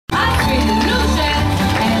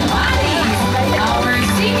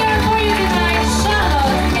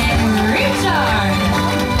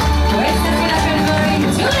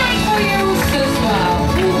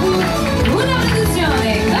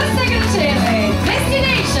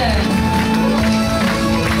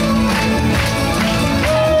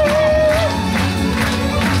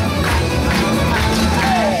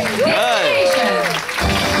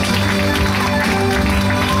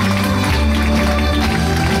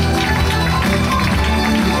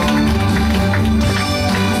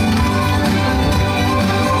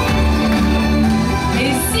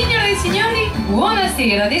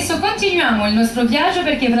buonasera. Adesso continuiamo il nostro viaggio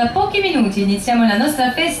perché fra pochi minuti iniziamo la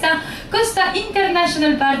nostra festa Costa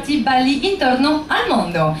International Party Balli intorno al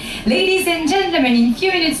mondo. Ladies and gentlemen, in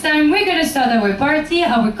few minutes time we're going to start our party,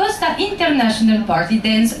 our Costa International Party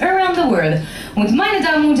Dance around the world. Und meine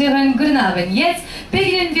Damen und Herren, guten Abend. Jetzt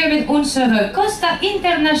beginnen wir mit unserer Costa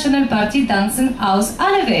International Party Tanzen aus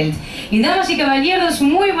aller Welt. Y damas y caballeros,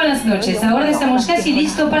 muy buenas noches. Ahora estamos casi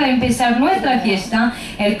listos para empezar nuestra fiesta,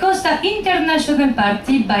 el Costa International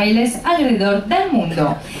Party Bailes alrededor del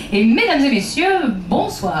mundo. Et mesdames et messieurs,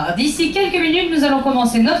 bonsoir. D'ici quelques minutes, nous allons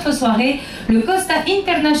commencer notre soirée, le Costa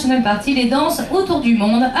International Party, les danses autour du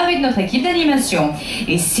monde avec notre équipe d'animation.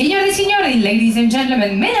 Et signore et signori, ladies and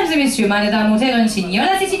gentlemen, mesdames et messieurs, meine Damen und Herren,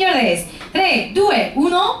 signoras y señores, 3, 2,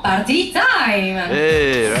 1, party time!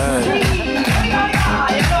 Hey, right.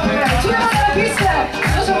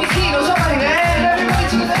 Lo so vicino, lo so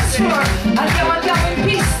andiamo in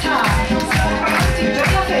pista,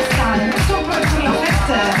 la festa, sopra la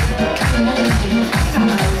festa.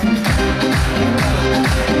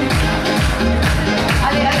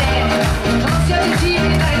 Ale, non siate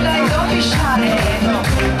timidi, dai, non pisciare.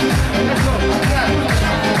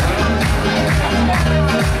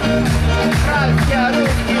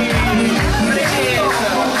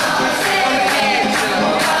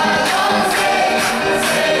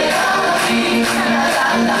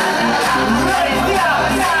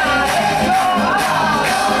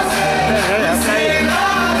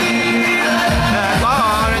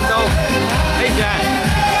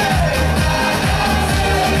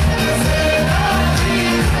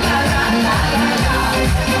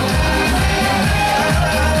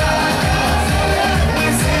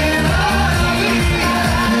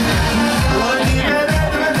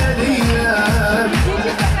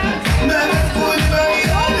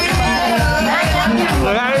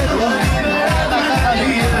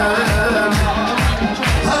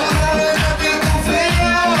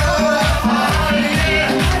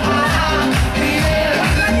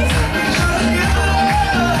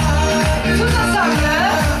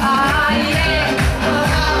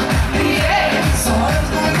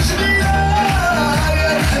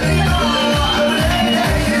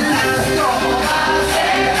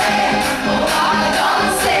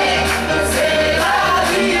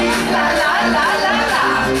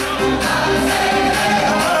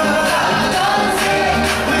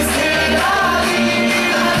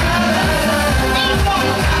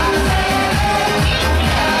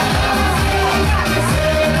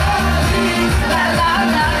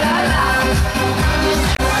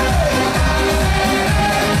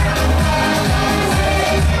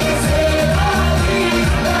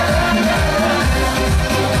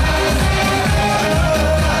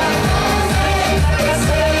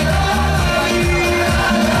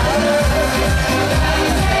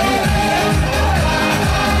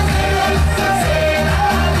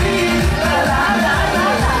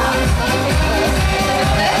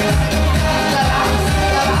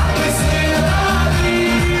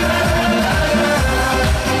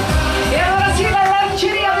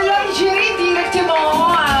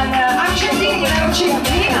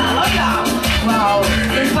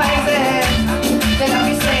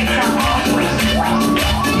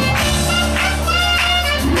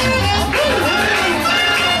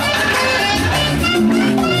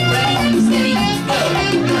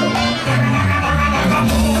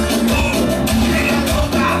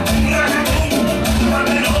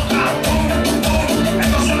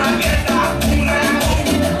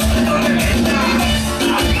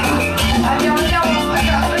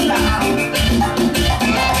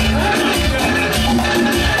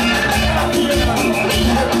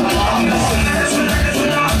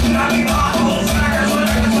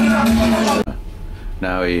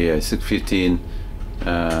 Now it's 6:15,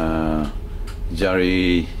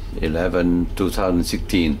 January 11,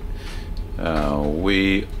 2016.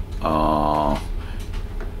 We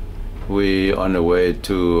on the way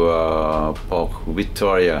to Port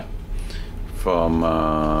Victoria from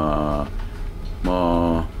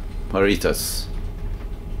Mauritius.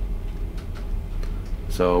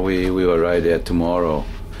 So we will ride there tomorrow.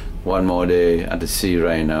 One more day at the sea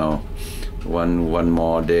right now. One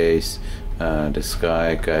more days. The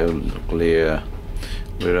sky clear.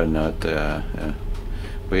 We are not.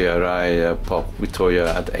 We arrive at Port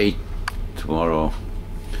Victoria at 8 tomorrow.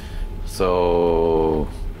 So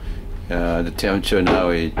the temperature now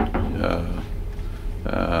is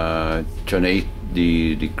 28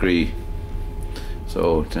 degrees.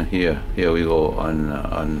 So here we go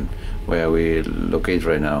on where we locate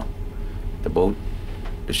right now. The boat,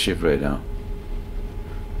 the ship right now.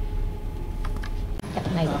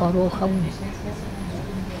 Này có rô không?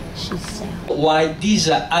 Why these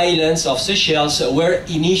islands of Seychelles were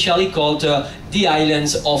initially called the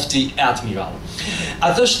islands of the Admiral.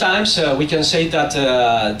 At those times, we can say that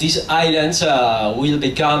these islands will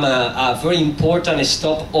become a very important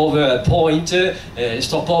stopover point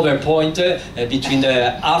between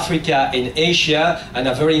Africa and Asia, and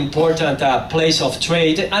a very important place of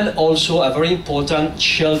trade, and also a very important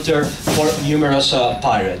shelter for numerous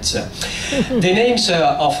pirates. The names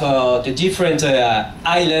of the different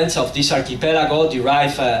islands of this archipelago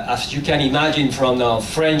derive, as you can imagine, from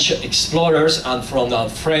French explorers and from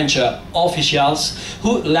French officials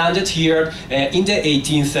who landed here in the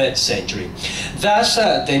 18th century. Thus,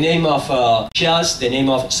 the name of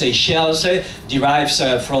Seychelles derives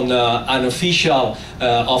from an official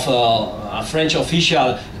a French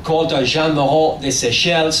official called Jean Moreau de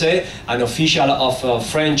Seychelles, an official of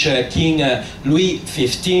French King Louis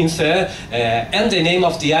XV, and the name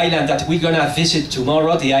of the island that we're gonna visit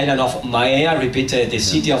tomorrow, the island of Mahé. I repeat, the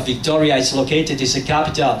city of Victoria is located, is the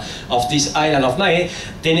capital of this island of Mahé.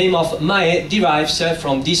 The name of Mahé derives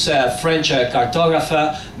from this French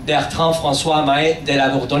cartographer Bertrand François Mahé de la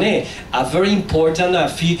Bourdonnais, a very important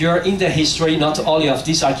figure in the history not only of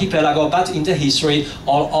this archipelago but in the history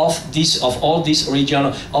of all this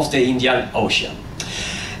region of the Indian Ocean.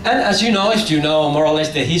 And as you know, if you know more or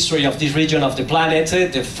less the history of this region of the planet,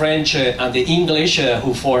 the French and the English,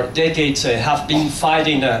 who for decades have been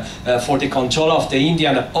fighting for the control of the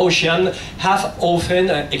Indian Ocean, have often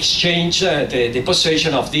exchanged the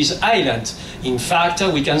possession of this island. In fact,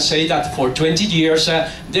 we can say that for 20 years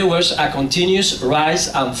there was a continuous rise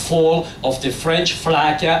and fall of the French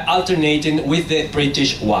flag alternating with the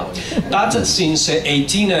British one. But since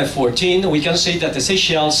 1814, we can say that the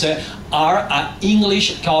Seychelles are an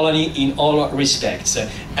English colony in all respects.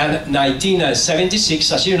 And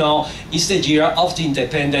 1976, as you know, is the year of the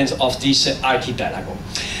independence of this archipelago.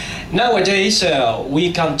 Nowadays,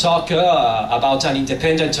 we can talk about an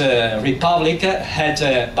independent republic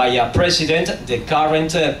headed by a president. The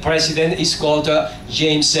current president is called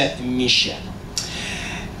James Michel.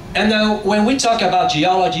 And when we talk about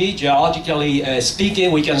geology, geologically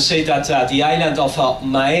speaking, we can say that the island of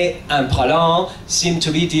Mahé and Prailin seem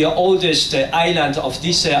to be the oldest island of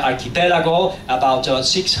this archipelago, about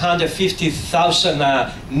 650,000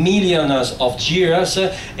 million of years.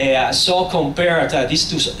 So compared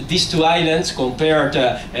these two islands, compared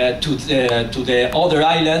to the other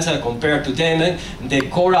islands, compared to them, the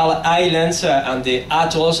coral islands and the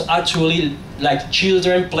atolls actually like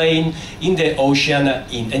children playing in the ocean,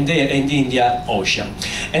 in the Indian Ocean.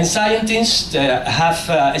 And scientists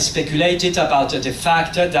have speculated about the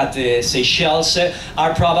fact that the Seychelles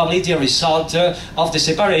are probably the result of the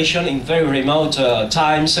separation in very remote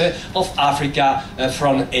times of Africa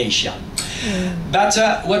from Asia. But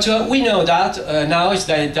what we know that now is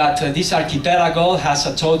that this archipelago has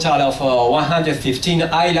a total of 115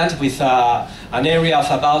 islands with an area of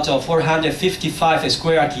about 455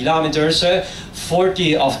 square kilometers.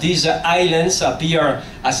 40 of these islands appear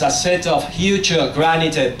as a set of huge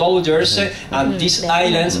granite boulders, and these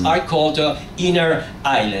islands are called inner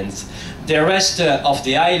islands. The rest of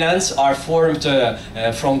the islands are formed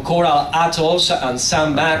from coral atolls and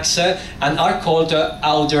sandbanks and are called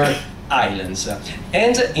outer islands.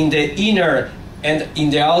 And in the inner and in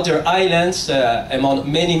the outer islands,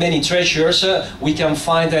 among many treasures, we can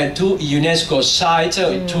find two UNESCO sites,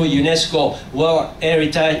 two UNESCO World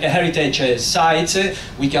Heritage sites.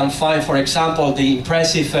 We can find, for example, the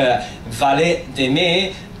impressive Vallée des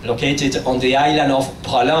Mets, located on the island of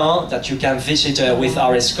Prailin, that you can visit with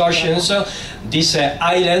our excursions. This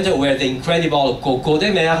island where the incredible coco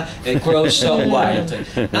de mer grows wild.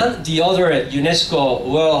 And the other UNESCO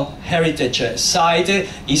World Heritage Site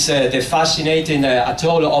is the fascinating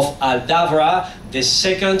atoll of Aldabra, the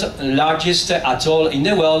second largest atoll in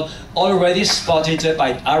the world, already spotted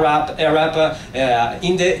by Arab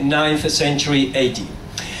in the 9th century AD.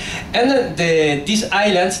 And these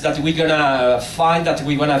islands that we're gonna find, that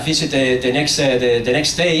we're gonna visit the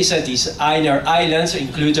next days, these inner islands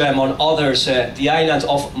include, among others, the island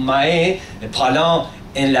of Mahé, Prailin,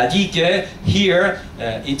 and La Digue. Here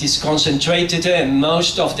it is concentrated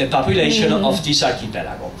most of the population of this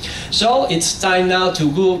archipelago. So it's time now to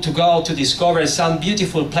go to discover some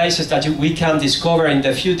beautiful places that we can discover in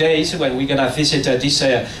the few days when we're gonna visit this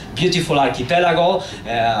beautiful archipelago.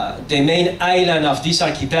 The main island of this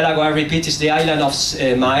archipelago, I repeat, is the island of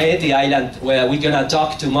Mahé, the island where we're gonna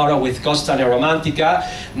talk tomorrow with Costa Romantica.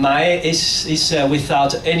 Mahé is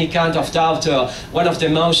without any kind of doubt one of the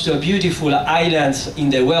most beautiful islands in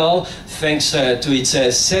the world, thanks to its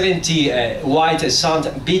 70 white sand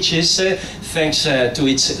beaches, thanks to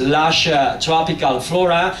its lush tropical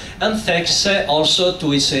flora, and thanks also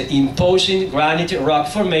to its imposing granite rock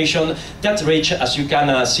formation that reach, as you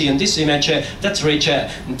can see in this image, that reach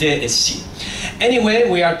the sea. Anyway,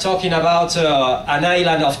 we are talking about an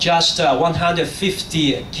island of just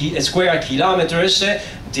 150 square kilometers.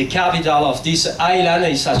 The capital of this island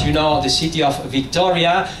is, as you know, the city of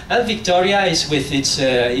Victoria, and Victoria is, with its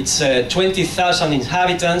 20,000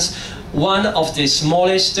 inhabitants, one of the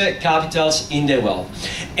smallest capitals in the world.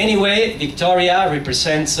 Anyway, Victoria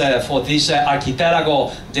represents for this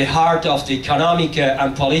archipelago the heart of the economic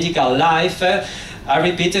and political life. I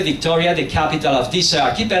repeat, Victoria, the capital of this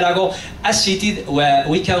archipelago, a city where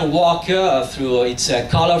we can walk through its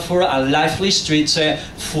colorful and lively streets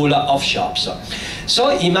full of shops. So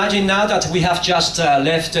imagine now that we have just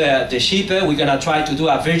left the ship. We're going to try to do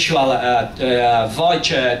a virtual voyage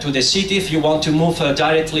to the city. If you want to move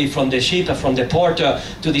directly from the ship, from the port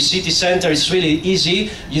to the city center, it's really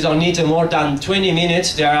easy. You don't need more than 20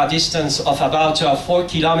 minutes. There are a distance of about 4.5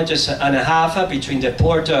 kilometers between the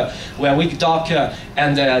port where we dock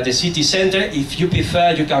and the city center. If you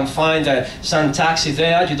prefer, you can find some taxi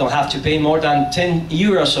there. You don't have to pay more than 10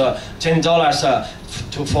 euros or $10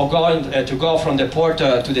 to go from the port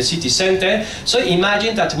to the city center. So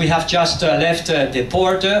imagine that we have just left the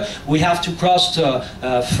port. We have to cross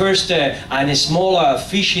first a small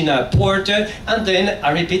fishing port, and then,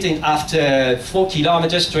 I repeat, after 4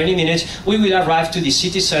 kilometers, 20 minutes, we will arrive to the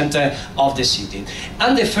city center of the city.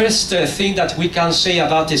 And the first thing that we can say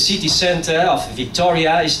about the city center of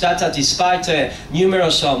Victoria is that despite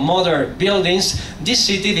numerous modern buildings, this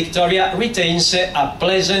city, Victoria, retains a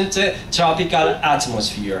pleasant tropical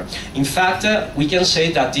atmosphere. In fact, we can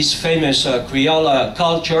say that this famous Creole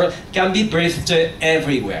culture can be breathed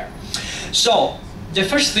everywhere. So, the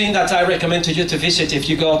first thing that I recommend to you to visit if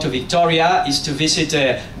you go to Victoria is to visit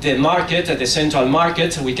the market, the central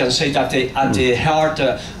market. We can say that at the heart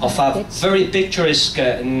of a very picturesque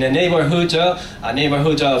neighborhood, a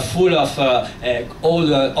neighborhood full of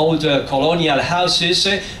old colonial houses.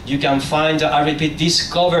 You can find, I repeat, this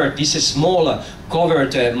small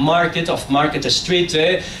covered market of Market Street.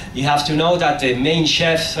 You have to know that the main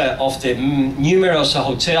chef of the numerous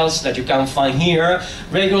hotels that you can find here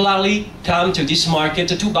regularly come to this market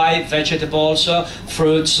to buy vegetables,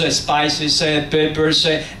 fruits, spices, peppers,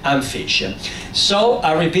 and fish. So,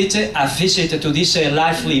 I repeat, a visit to this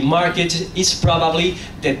lively market is probably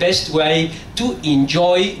the best way to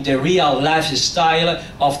enjoy the real lifestyle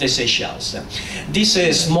of the Seychelles.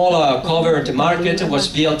 This small covered market was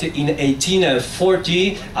built in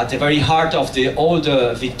 1840 at the very heart of the old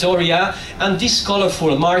Victoria, and this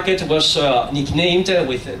colorful market was nicknamed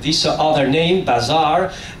with this other name,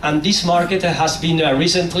 Bazaar, and this market has been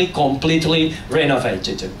recently completely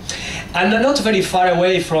renovated. And not very far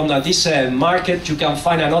away from this market, you can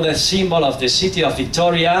find another symbol of the city of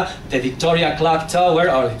Victoria, the Victoria Clock Tower,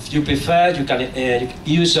 or if you prefer, you can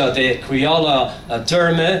use the Creole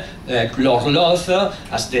term, l'horloge,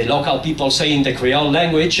 as the local people say in the Creole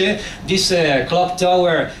language. This clock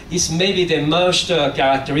tower is maybe the most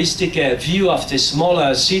characteristic view of the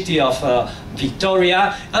small city of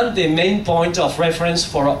Victoria, and the main point of reference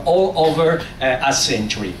for all over a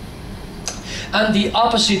century. And the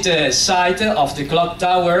opposite side of the clock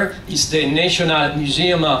tower is the National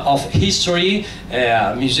Museum of History,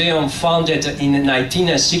 a museum founded in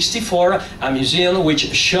 1964, a museum which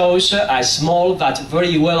shows a small but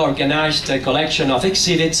very well organized collection of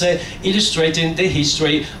exhibits illustrating the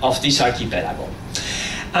history of this archipelago.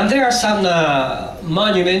 And there are some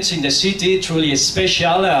monuments in the city truly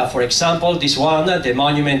special. For example, this one, the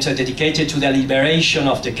monument dedicated to the liberation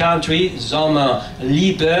of the country, Zone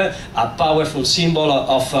Libre, a powerful symbol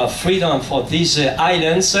of freedom for these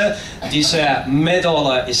islands. This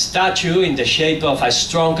metal statue in the shape of a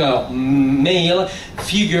strong male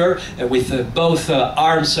figure with both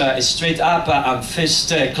arms straight up and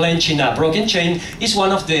fist clenching a broken chain is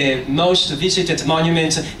one of the most visited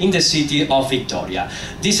monuments in the city of Victoria.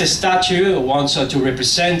 This statue wants to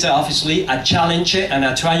represent obviously a challenge and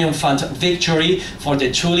a triumphant victory for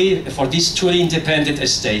this truly independent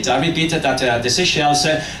state. I repeat that the Seychelles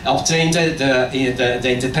obtained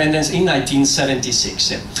the independence in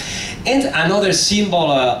 1976. And another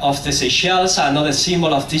symbol of the Seychelles, another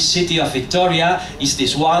symbol of this city of Victoria, is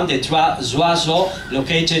this one, the Trois Oiseaux,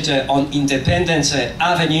 located on Independence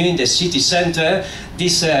Avenue in the city center.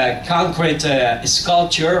 This concrete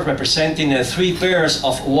sculpture representing 3 pairs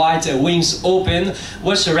of white wings open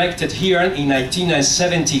was erected here in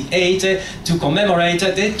 1978 to commemorate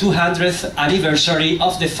the 200th anniversary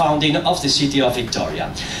of the founding of the city of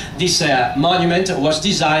Victoria. This monument was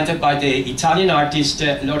designed by the Italian artist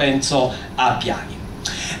Lorenzo Palazzo Appiani.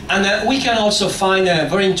 And we can also find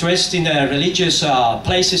very interesting religious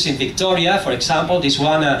places in Victoria. For example, this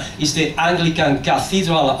one is the Anglican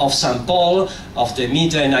Cathedral of St. Paul of the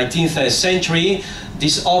mid-19th century.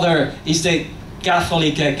 This other is the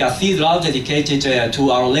Catholic cathedral dedicated to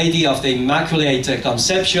Our Lady of the Immaculate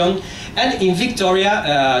Conception. And in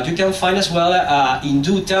Victoria, you can find as well a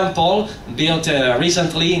Hindu temple built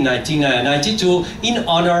recently in 1992 in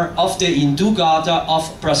honor of the Hindu god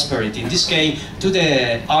of prosperity, in this case to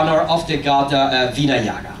the honor of the god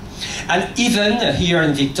Vinayaka. And even here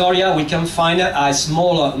in Victoria, we can find a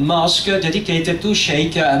small mosque dedicated to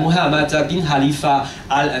Sheikh Muhammad bin Khalifa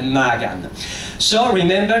al-Magan. So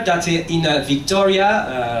remember that in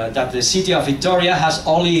Victoria, that the city of Victoria has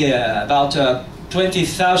only about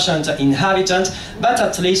 20,000 inhabitants, but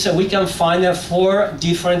at least we can find 4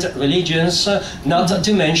 different religions, not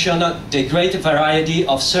to mention the great variety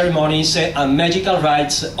of ceremonies and magical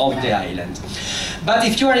rites of the island. But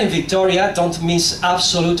if you are in Victoria, don't miss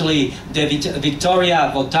absolutely the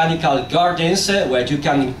Victoria Botanical Gardens, where you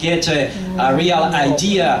can get a real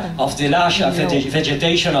idea of the lush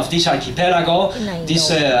vegetation of this archipelago.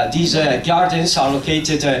 These gardens are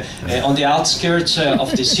located on the outskirts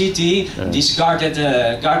of the city. These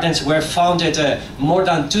gardens were founded more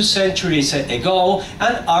than 2 centuries ago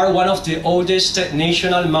and are one of the oldest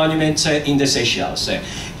national monuments in the Seychelles.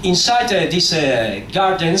 Inside these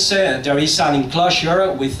gardens, there is an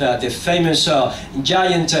enclosure with the famous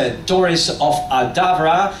giant torres of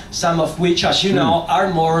Aldabra, some of which, as you know, are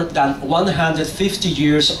more than 150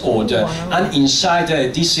 years old. And inside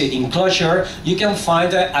this enclosure, you can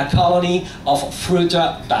find a colony of fruit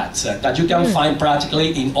bats that you can find practically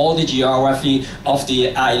in all the geography of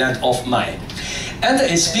the island of Mahé. And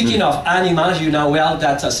speaking of animals, you know well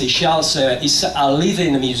that Seychelles is a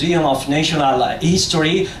living museum of national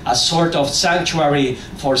history, a sort of sanctuary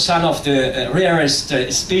for some of the rarest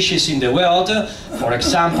species in the world. For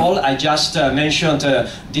example, I just mentioned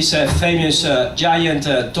this famous giant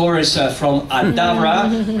tortoise from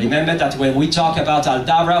Aldabra. Remember that when we talk about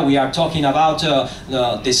Aldabra, we are talking about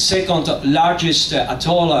the second largest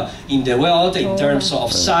atoll in the world in terms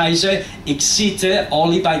of size, exceeded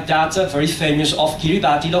only by that very famous of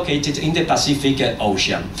Kiribati, located in the Pacific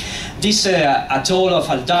Ocean. This atoll of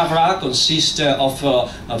Aldabra consists of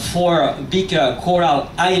 4 big coral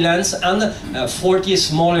islands and 40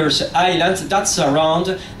 smaller islands that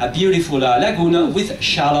surround a beautiful lagoon with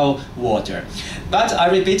shallow water. But I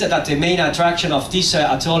repeat that the main attraction of this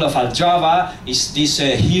atoll of Aldabra is this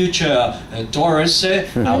huge tortoise, a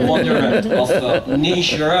wonder of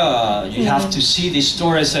nature. You have to see this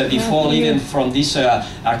tortoise before leaving from this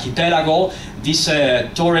archipelago. This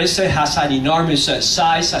tortoise has an enormous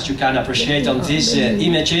size, as you can appreciate on these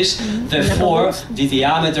images. Therefore, the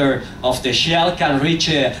diameter of the shell can reach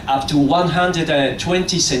up to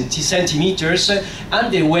 120 centimeters,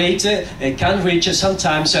 and the weight can reach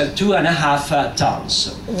sometimes 2.5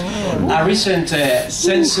 tons. A recent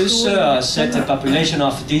census set the population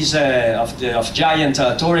of this of giant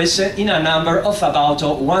tortoise in a number of about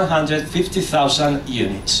 150,000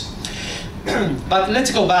 units. But let's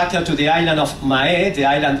go back to the island of Mahé, the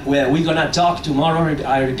island where we're gonna talk tomorrow,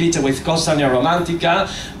 I repeat, with Costania Romantica.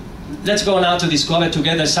 Let's go now to discover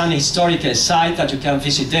together some historic site that you can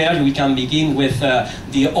visit there. We can begin with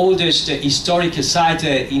the oldest historic site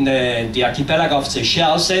in the archipelago of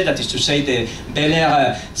Seychelles, that is to say the Bel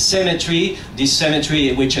Air Cemetery. This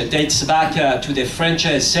cemetery, which dates back to the French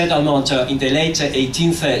settlement in the late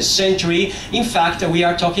 18th century. In fact, we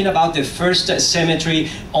are talking about the first cemetery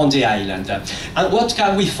on the island. And what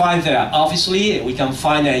can we find there? Obviously, we can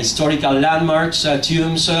find historical landmarks,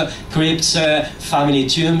 tombs, crypts, family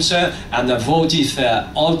tombs, and votive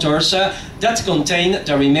altars that contain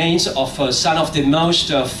the remains of some of the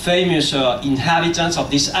most famous inhabitants of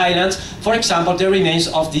this island. For example, the remains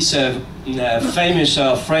of this famous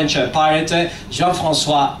French pirate,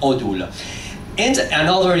 Jean-François Odoul. And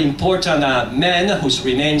another important man whose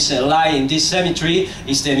remains lie in this cemetery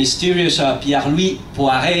is the mysterious Pierre-Louis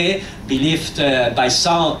Poiret, believed by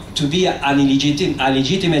some to be an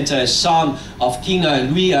illegitimate son of King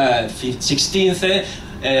Louis XVI.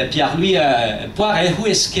 Pierre-Louis Poiret, who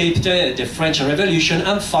escaped the French Revolution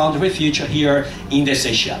and found refuge here in the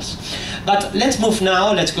Seychelles. But let's move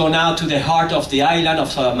now, let's go now to the heart of the island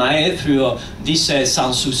of Mahé through this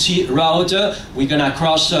Sans Souci road. We're gonna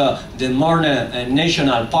cross the Morne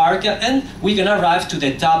National Park and we're gonna arrive to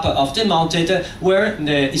the top of the mountain where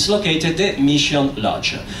is located the Mission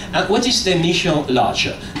Lodge. And what is the Mission Lodge?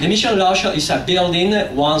 The Mission Lodge is a building,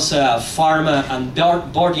 once a farm and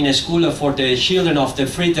boarding school for the children of the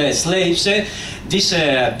freed slaves. This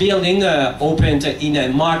building opened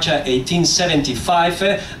in March 1875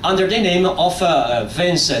 under the name of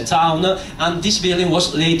Vence Town, and this building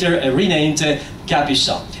was later renamed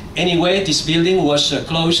Capucin. Anyway, this building was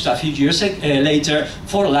closed a few years later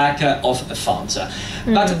for lack of funds.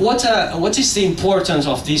 But what is the importance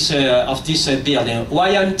of this building?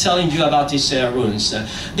 Why I'm telling you about these ruins?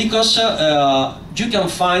 Because you can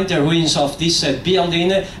find the ruins of this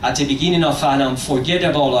building at the beginning of an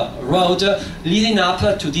unforgettable road leading up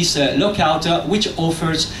to this lookout, which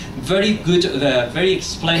offers very good, very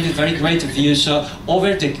splendid, very great views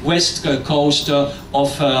over the west coast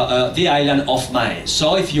of the island of Mahé.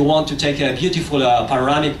 So if you want to take beautiful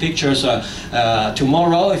panoramic pictures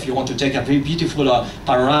tomorrow, if you want to take a very beautiful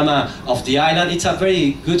panorama of the island, it's a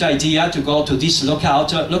very good idea to go to this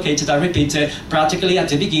lookout located, I repeat, practically at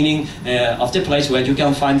the beginning of the place where you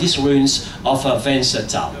can find these ruins of Vence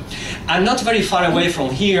Town. And not very far away from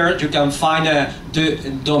here, you can find the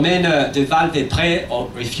Domaine de Val-des-Prés, or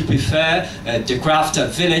if you prefer, the Craft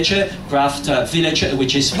Village,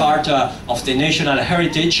 which is part of the national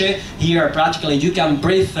heritage. Here, practically, you can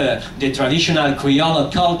breathe the traditional Creole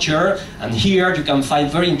culture, and here you can find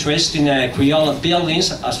very interesting Creole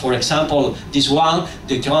buildings, as for example, this one,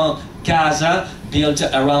 the Grand Casa, built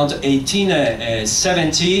around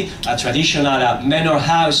 1870, a traditional manor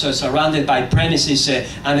house surrounded by premises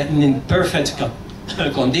and in perfect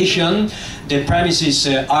condition. The premises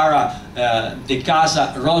are the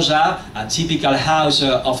Casa Rosa, a typical house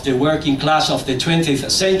of the working class of the 20th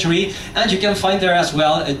century, and you can find there as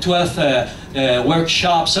well 12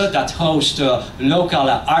 workshops that host local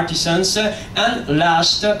artisans, and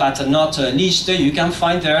last but not least, you can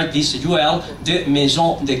find there this jewel, the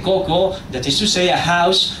Maison de Coco, that is to say a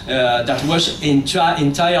house that was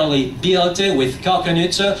entirely built with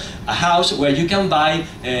coconuts, a house where you can buy,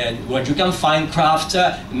 where you can find craft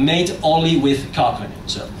made only with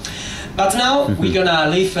coconuts. But now we're gonna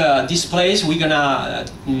leave this place. We're gonna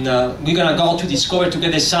go to discover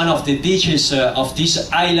together some of the beaches of this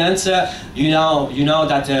island. You know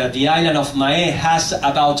that the island of Mahé has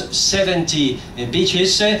about 70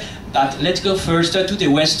 beaches. But let's go first to the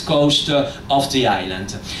west coast of the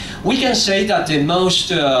island. We can say that the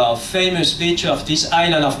most famous beach of this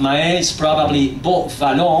island of Mahé is probably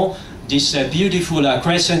Beau-Vallon, this beautiful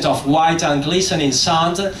crescent of white and glistening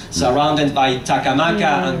sand, surrounded by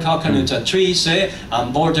tacamaca and coconut trees,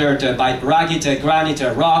 and bordered by rugged granite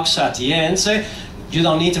rocks at the ends. You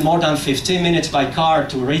don't need more than 15 minutes by car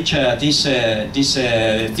to reach this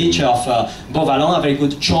beach of Beau-Vallon. A very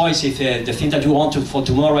good choice if the thing that you want for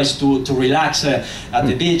tomorrow is to relax at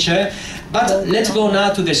the beach. But let's go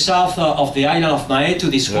now to the south of the island of Mahé to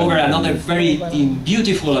discover another very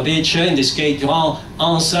beautiful beach, in this case Grand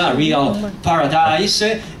Anse, a real paradise.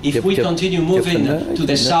 If we continue moving to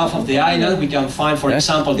the south of the island, we can find, for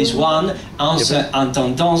example, this one, Anse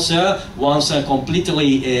Intendance, once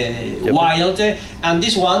completely wild. And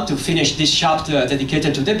this one, to finish this chapter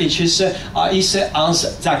dedicated to the beaches, is Anse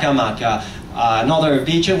Tacamaca. Another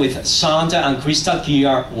beach with sand and crystal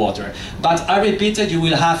clear water. But I repeat, you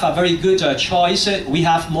will have a very good choice. We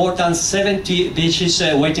have more than 70 beaches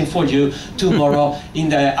waiting for you tomorrow in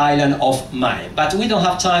the island of Mahé. But we don't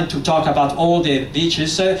have time to talk about all the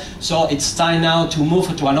beaches, so it's time now to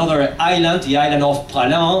move to another island, the island of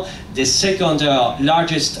Prailin, the second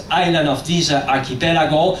largest island of this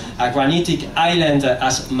archipelago, a granitic island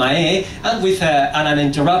as Mahé, and with an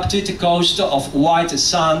uninterrupted coast of white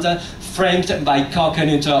sand framed by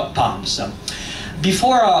coconut palms.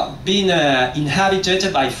 Before being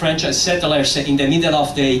inhabited by French settlers in the middle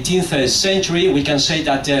of the 18th century, we can say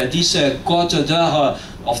that this Côte d'Or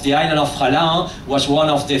of the island of Prailin was one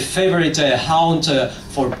of the favorite haunts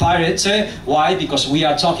for pirates. Why? Because we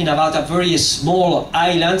are talking about a very small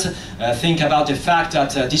island. Think about the fact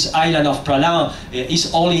that this island of Prailin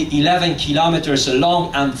is only 11 kilometers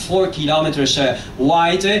long and 4 kilometers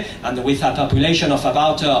wide, and with a population of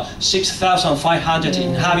about 6,500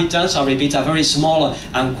 inhabitants. I repeat, a very small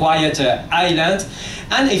and quiet island.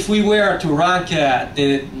 And if we were to rank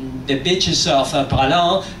the beaches of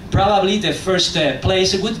Prailin, probably the first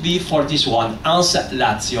place would be for this one, Anse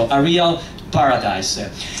Lazio, a real paradise.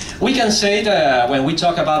 We can say that when we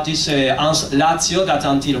talk about this Anse Lazio, that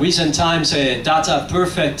until recent times that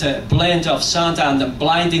perfect blend of sand and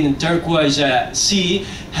blinding turquoise sea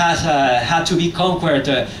has had to be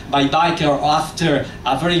conquered by bikers after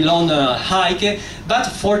a very long hike. But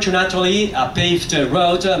fortunately, a paved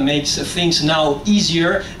road makes things now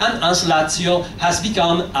easier, and Anse Lazio has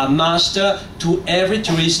become a must to every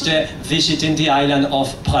tourist visiting the island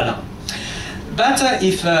of Prailin. But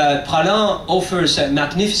if Prailin offers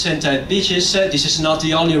magnificent beaches, this is not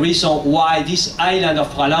the only reason why this island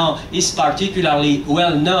of Prailin is particularly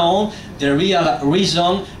well known. The real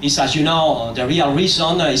reason is, as you know, the real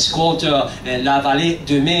reason is called La Vallée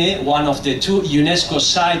de Mai, one of the 2 UNESCO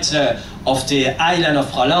sites of the island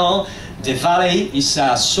of Prailin. The valley is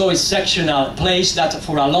a so exceptional place that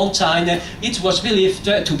for a long time it was believed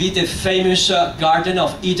to be the famous Garden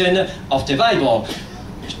of Eden of the Bible.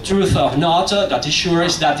 Truth or not, that is sure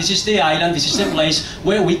is that this is the island, this is the place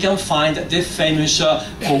where we can find the famous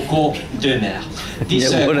coco de mer. This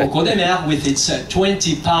coco de mer with its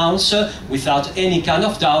 20 pounds, without any kind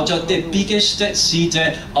of doubt, the biggest seed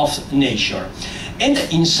of nature. And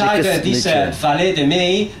inside this Vallée de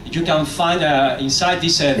Mai, you can find inside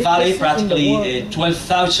this valley practically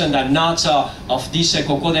 12,000 nuts of this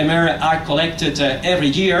coco de mer are collected every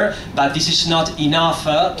year, but this is not enough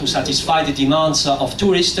to satisfy the demands of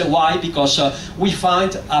tourists. Why? Because we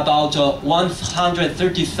find about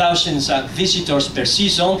 130,000 visitors per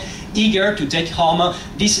season eager to take home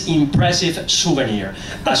this impressive souvenir.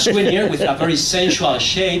 A souvenir with a very sensual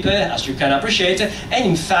shape, as you can appreciate, and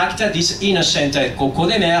in fact this innocent coco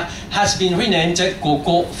de mer has been renamed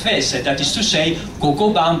coco fesse, that is to say,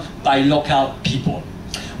 coco bomb by local people.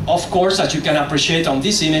 Of course, as you can appreciate on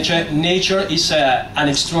this image, nature is an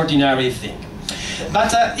extraordinary thing.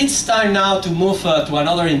 But it's time now to move to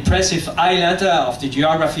another impressive island of the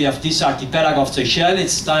geography of this archipelago of Seychelles.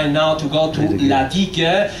 It's time now to go to La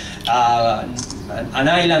Digue, an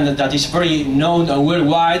island that is very known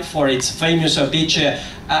worldwide for its famous beach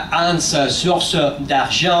Anse Source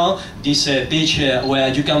d'Argent, this beach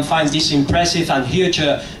where you can find these impressive and huge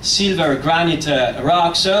silver granite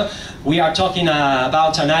rocks. We are talking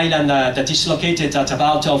about an island that is located at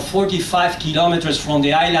about 45 kilometers from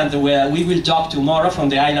the island where we will dock tomorrow, from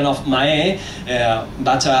the island of Mahé,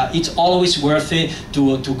 but it's always worthy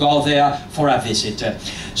to go there for a visit.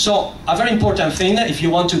 So a very important thing, if you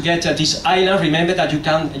want to get this island, remember that you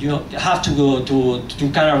have to go to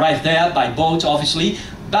arrive there by boat, obviously,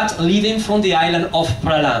 but leaving from the island of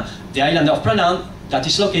Prailin. The island of Prailin that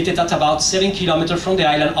is located at about 7 kilometers from the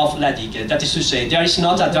island of La Digue. That is to say, there is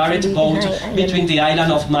not a direct boat between the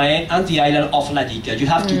island of Mahé and the island of La Digue. You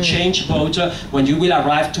have to change boat when you will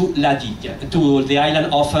arrive to La Digue, to the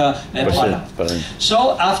island of Prailin.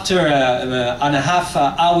 So after an half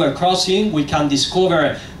hour crossing, we can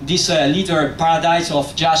discover this little paradise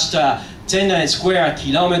of just 10 square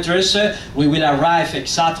kilometers. We will arrive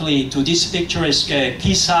exactly to this picturesque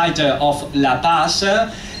quayside of La Paz.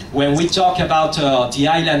 When we talk about the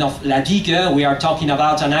island of La Digue, we are talking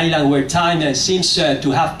about an island where time seems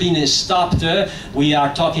to have been stopped. We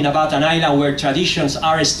are talking about an island where traditions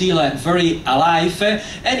are still very alive.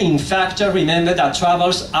 And in fact, remember that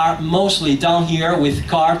travels are mostly done here with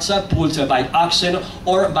carts pulled by oxen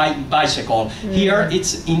or by bicycle. Here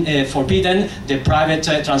it's forbidden the private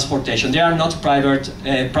transportation. There are not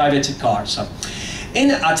private cars.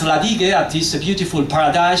 And at La Digue, at this beautiful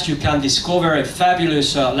paradise, you can discover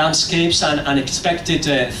fabulous landscapes and unexpected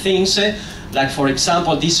things. Like, for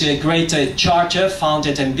example, this great church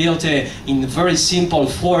founded and built in very simple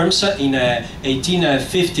forms in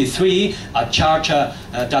 1853, a church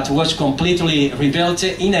that was completely rebuilt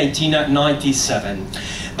in 1897.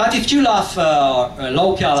 But if you love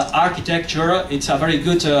local architecture, it's a very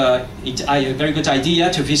good idea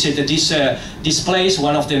to visit this place,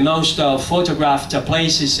 one of the most photographed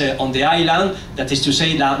places on the island. That is to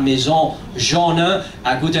say, La Maison Jaune,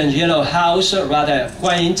 a good and yellow house, rather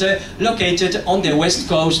quaint, located on the west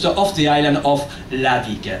coast of the island of La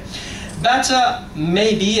Digue. But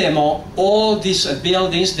maybe among all these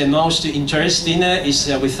buildings, the most interesting is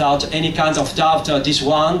without any kind of doubt this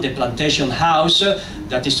one, the Plantation House,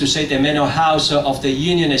 that is to say the manor house of the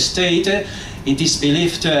Union Estate. It is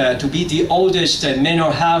believed to be the oldest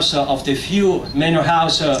manor house of the few manor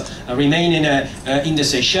houses remaining in the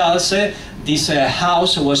Seychelles. This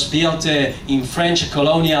house was built in French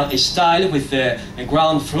colonial style with a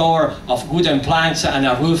ground floor of wooden planks and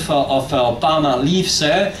a roof of palm leaves.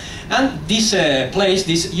 And this place,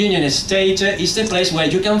 this Union Estate, is the place where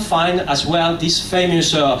you can find as well this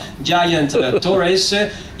famous giant torres.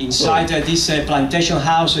 Inside this plantation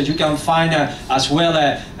house, you can find as well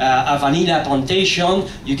a vanilla plantation.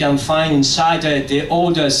 You can find inside the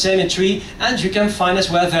old cemetery, and you can find as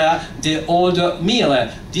well the old mill.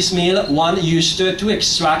 This mill, one used to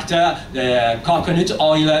extract the coconut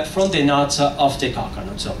oil from the nuts of the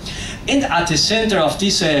coconut. And at the center of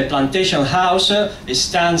this plantation house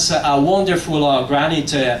stands a wonderful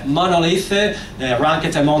granite monolith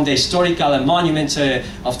ranked among the historical monuments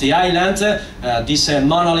of the island. This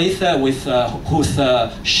monolith whose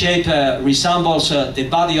shape resembles the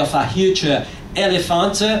body of a huge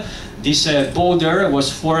elephant. This boulder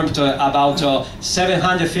was formed about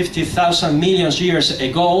 750,000 million years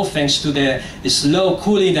ago thanks to the slow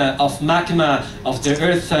cooling of magma of the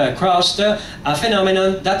Earth crust, a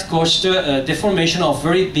phenomenon that caused the formation of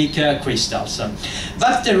very big crystals.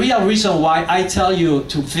 But the real reason why I tell you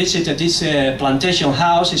to visit this plantation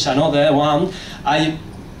house is another one.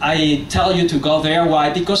 I tell you to go there. Why?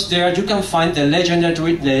 Because there you can find the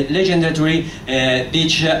legendary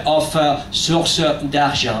beach of Source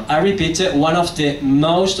d'Argent. I repeat, one of the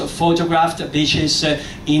most photographed beaches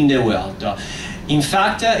in the world. In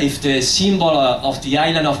fact, if the symbol of the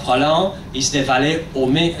island of Prailin is the Vallée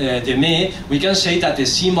de Mai, we can say that the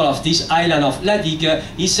symbol of this island of La Digue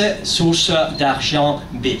is Source d'Argent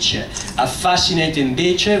beach. A fascinating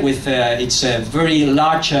beach with its very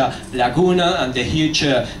large lagoon and the huge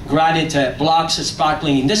granite blocks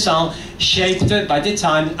sparkling in the sun, shaped by the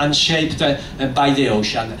time and shaped by the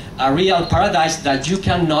ocean. A real paradise that you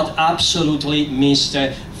cannot absolutely miss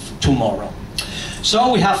tomorrow.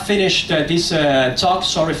 So we have finished this talk.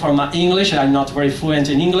 Sorry for my English, I'm not very fluent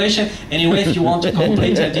in English. Anyway, if you want to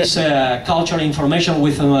complete this cultural information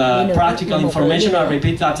with practical information, I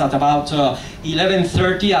repeat that at about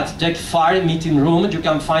 11:30 at Deck 5 meeting room. You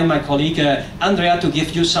can find my colleague Andrea to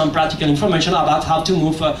give you some practical information about how to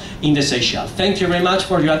move in the Seychelles. Thank you very much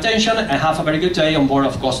for your attention and have a very good day on board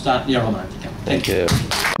of Costa Romantica. Thank you.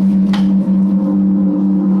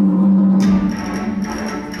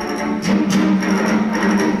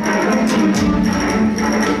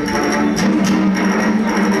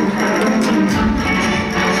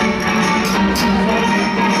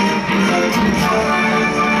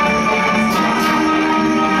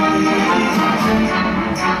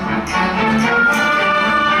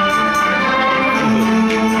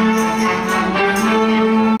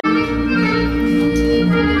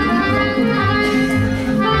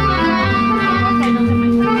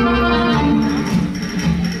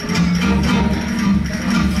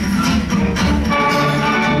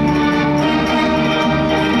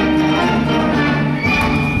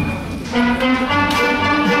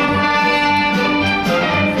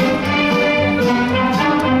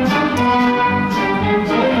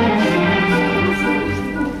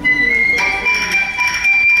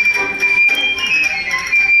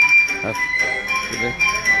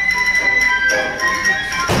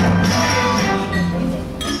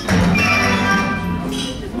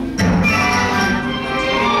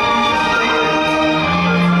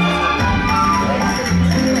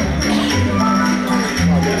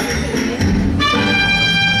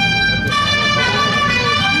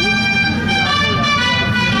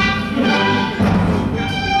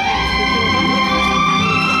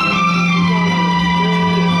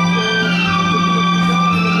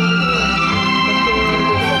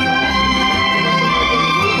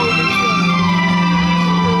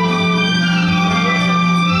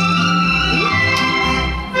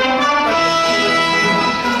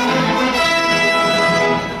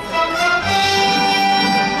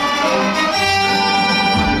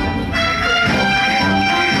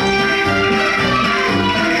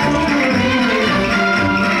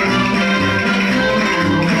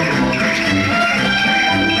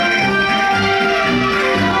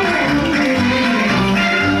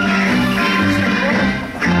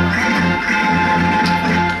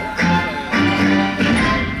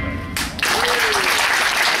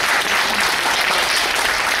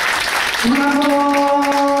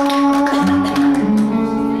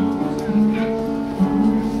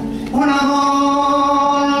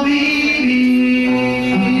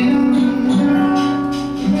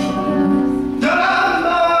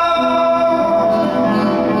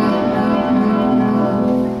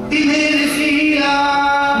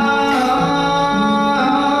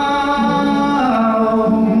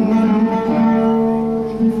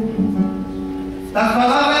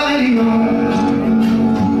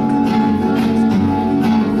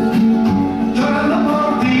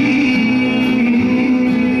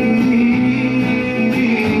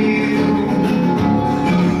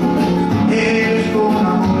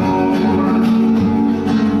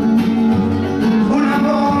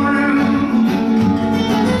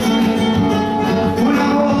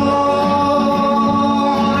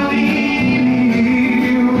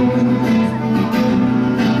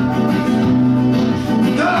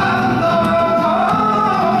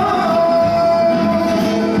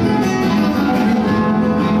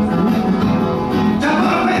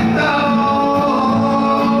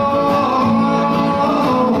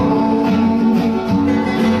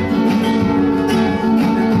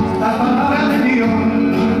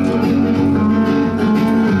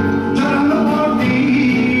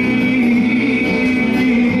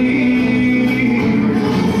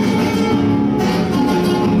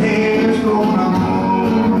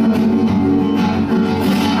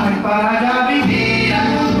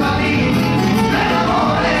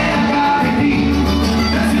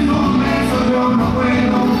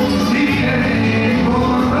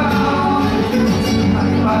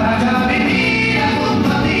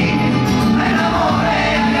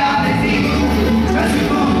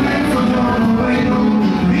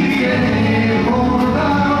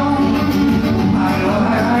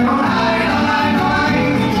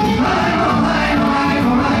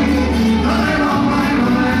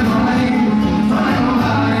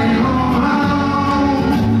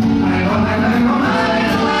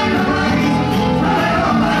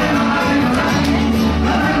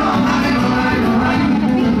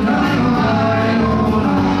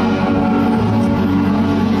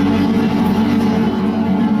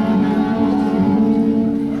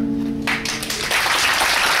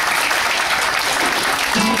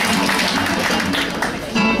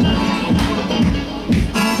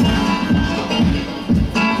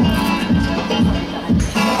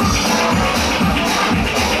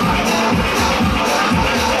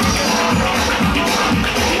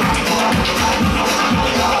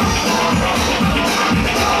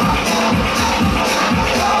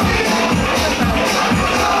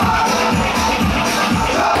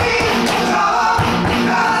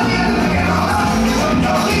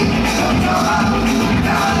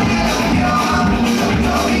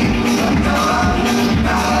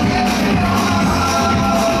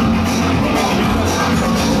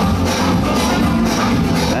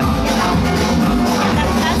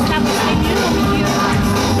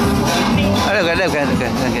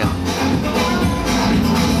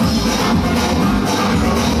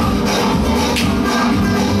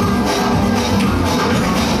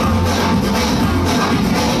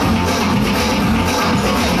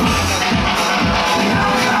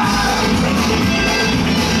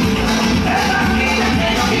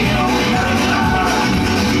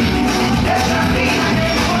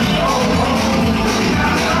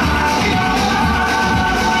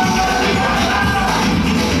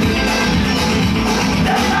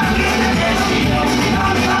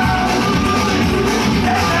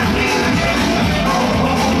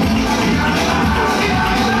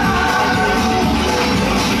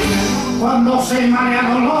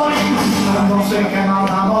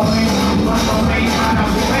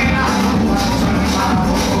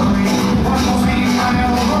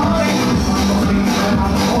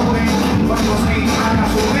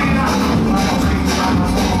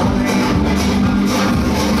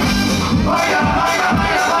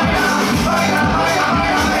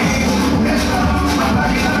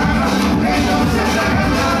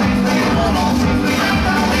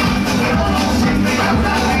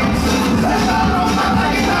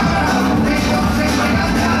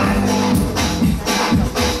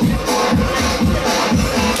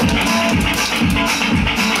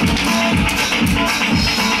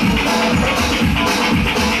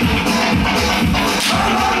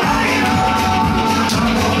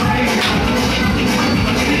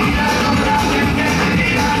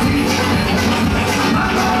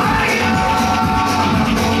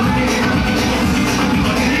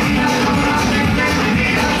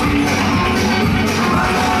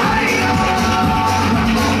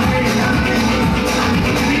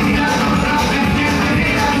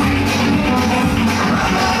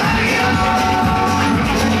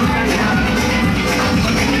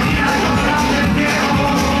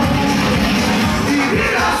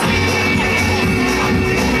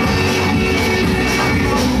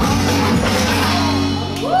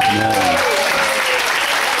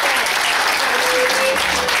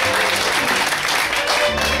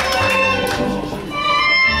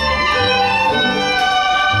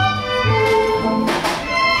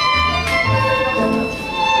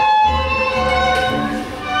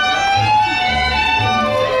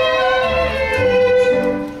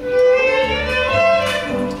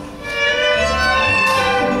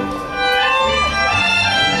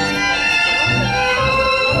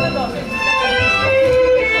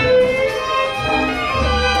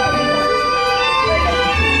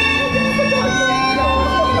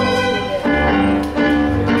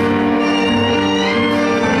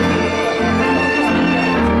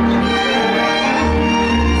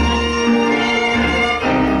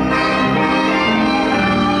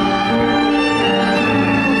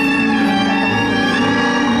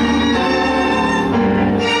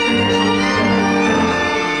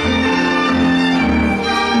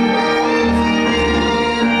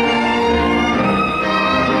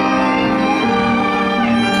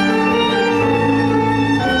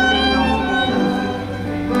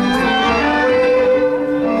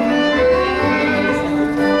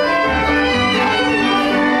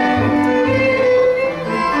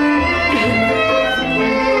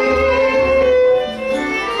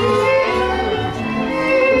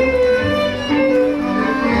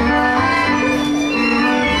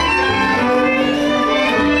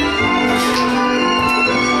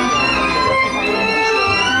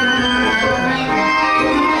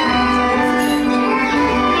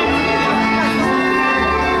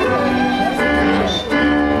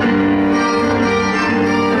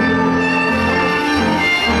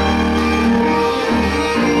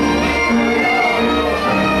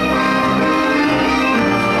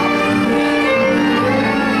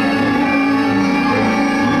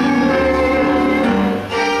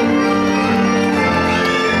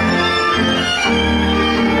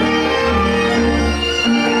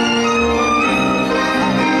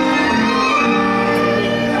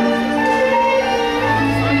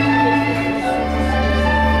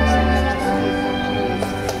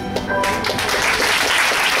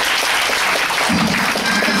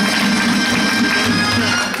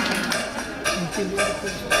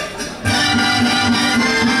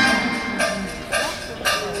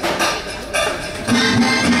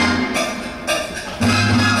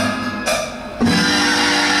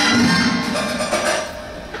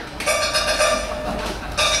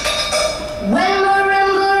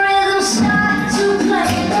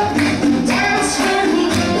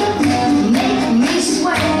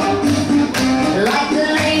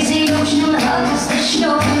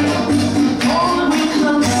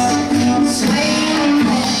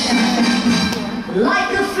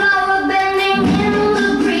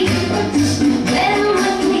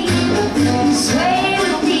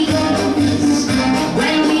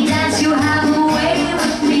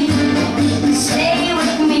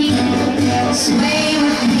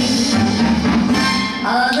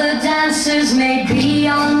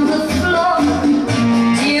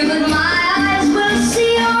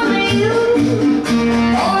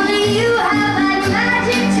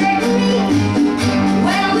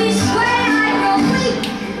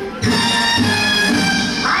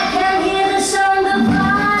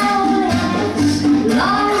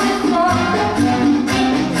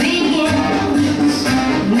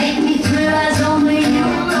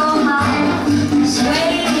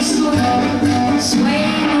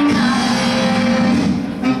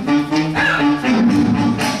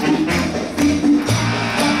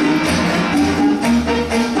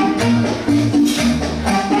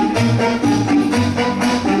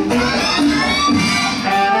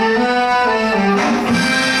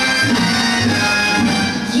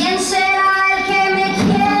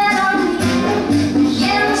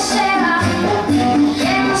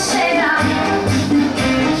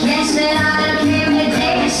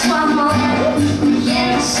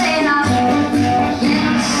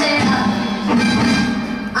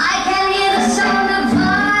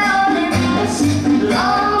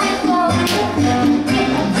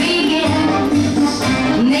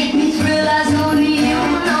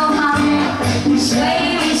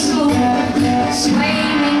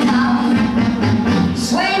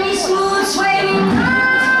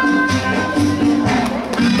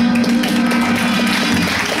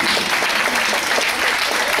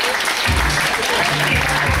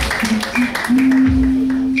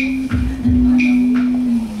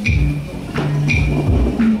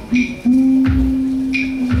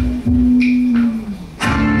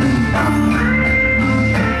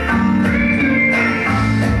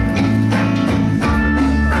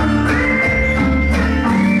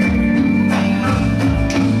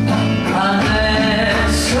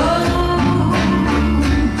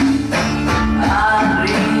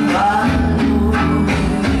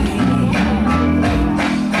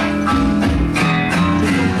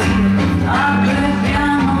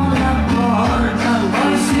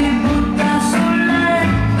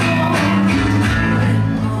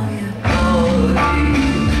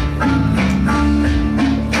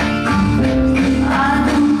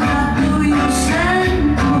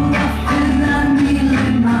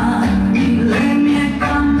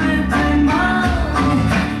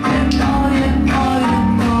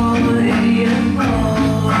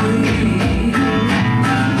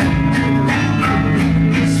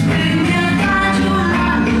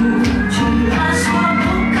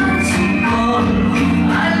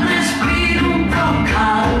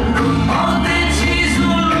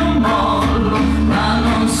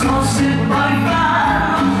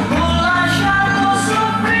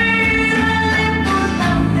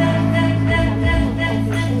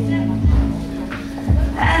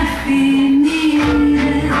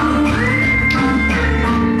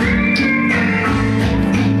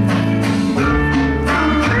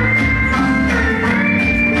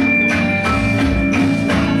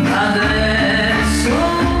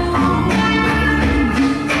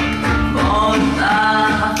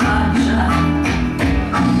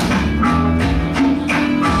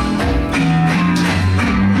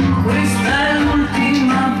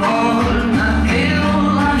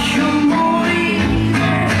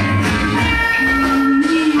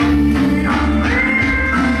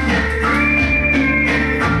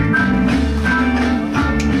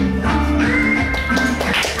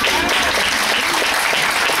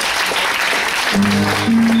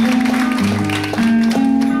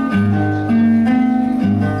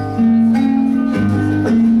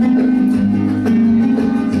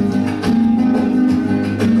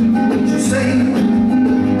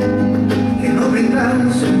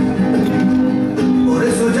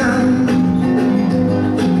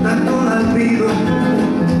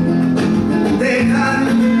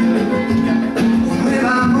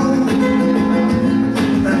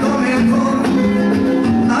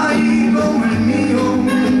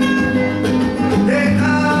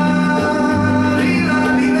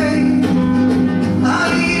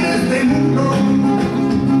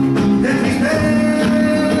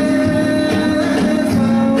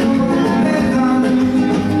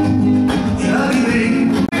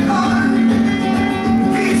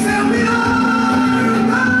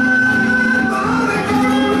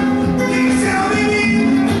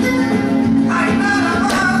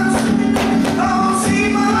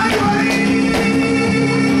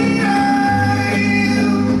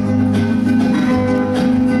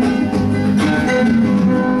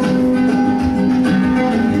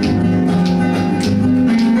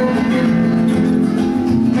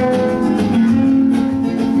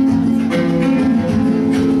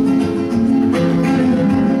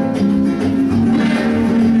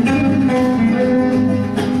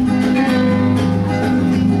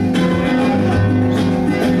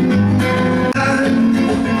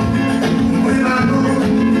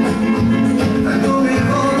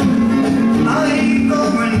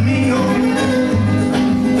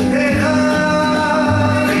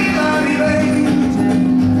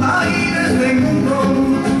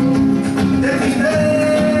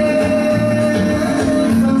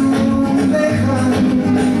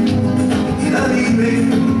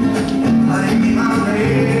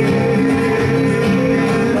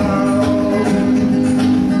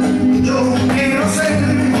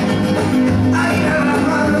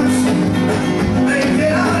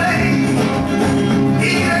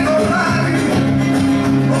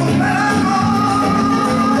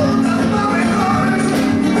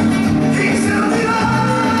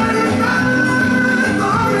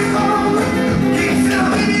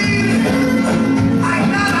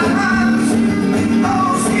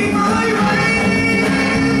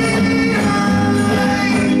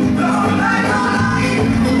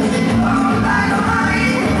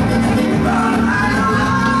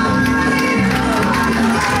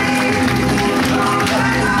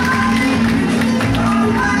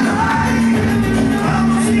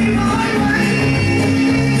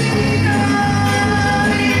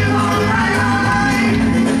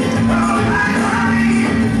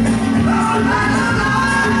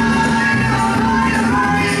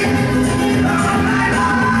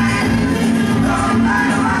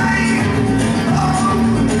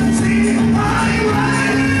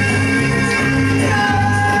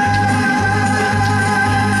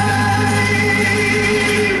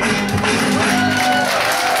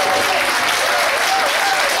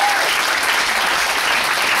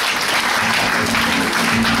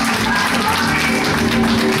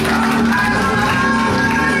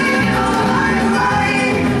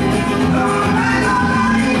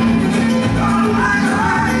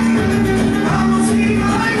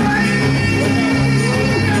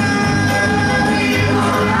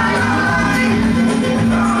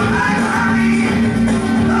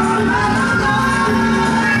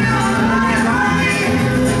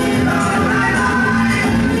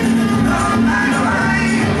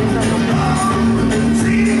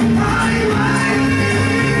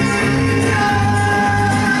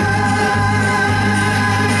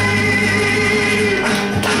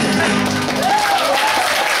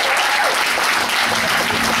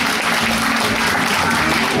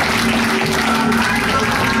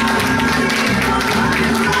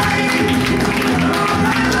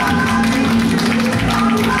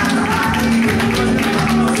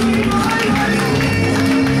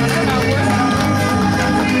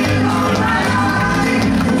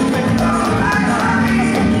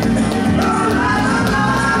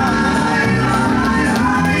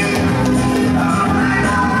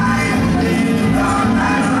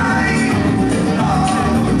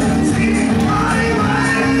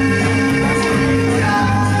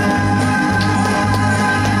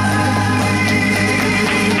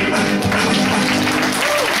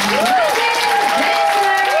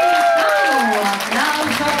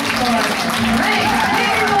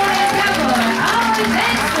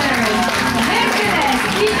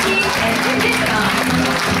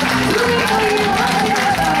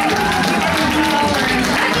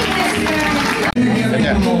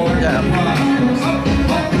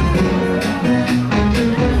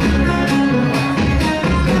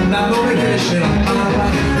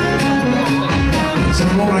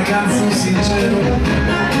 cielo,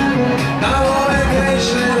 da dove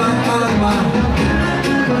cresce la palma,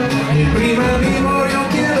 e prima di morire io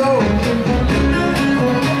chiedo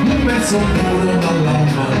un pezzo puro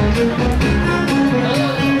dall'alma.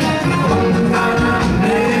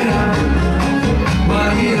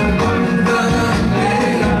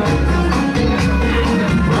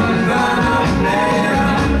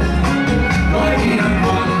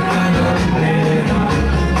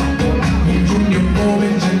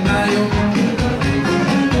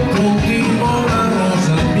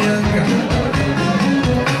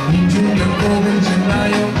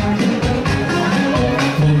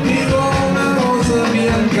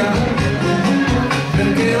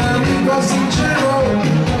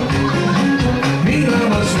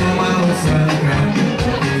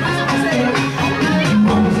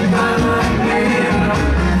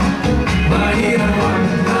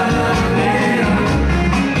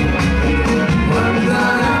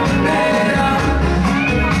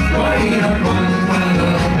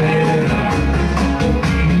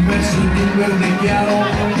 Verde chiaro,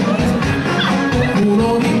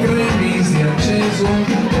 uno di cremisi acceso,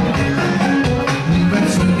 un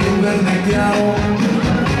pezzo di un verde chiaro,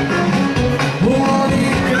 uno di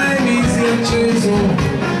cremisi acceso,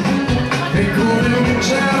 è come un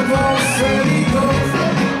cervo ferito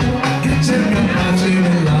che cerca pace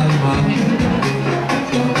nell'alma.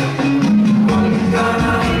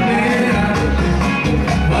 Guantanamera,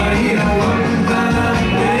 Bahia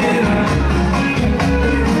Guantanamera,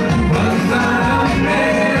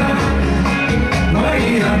 Guantanamera,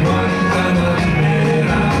 Bahia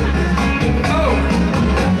Guantanamera. Oh!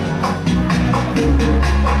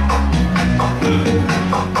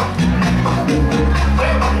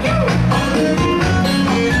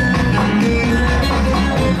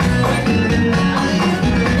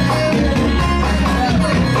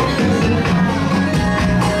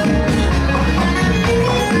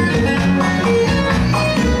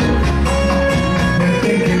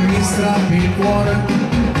 Strappi il cuore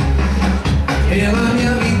e la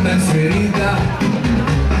mia vita è ferita,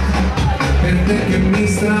 per te che mi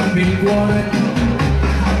strappi il cuore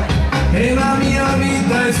e la mia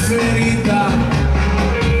vita è ferita,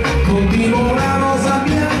 coltivo la rosa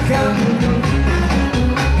bianca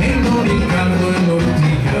e non il caldo e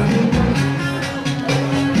l'ortica.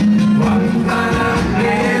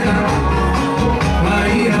 Guantanamera,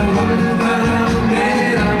 Bahia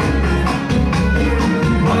Guantanamera,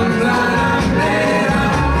 Guantanamera,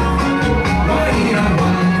 Bahia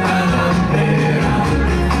Guantanamera,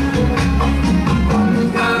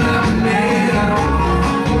 Guantanamera,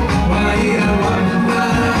 Bahia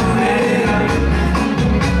Guantanamera,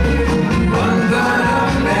 Guantanamera.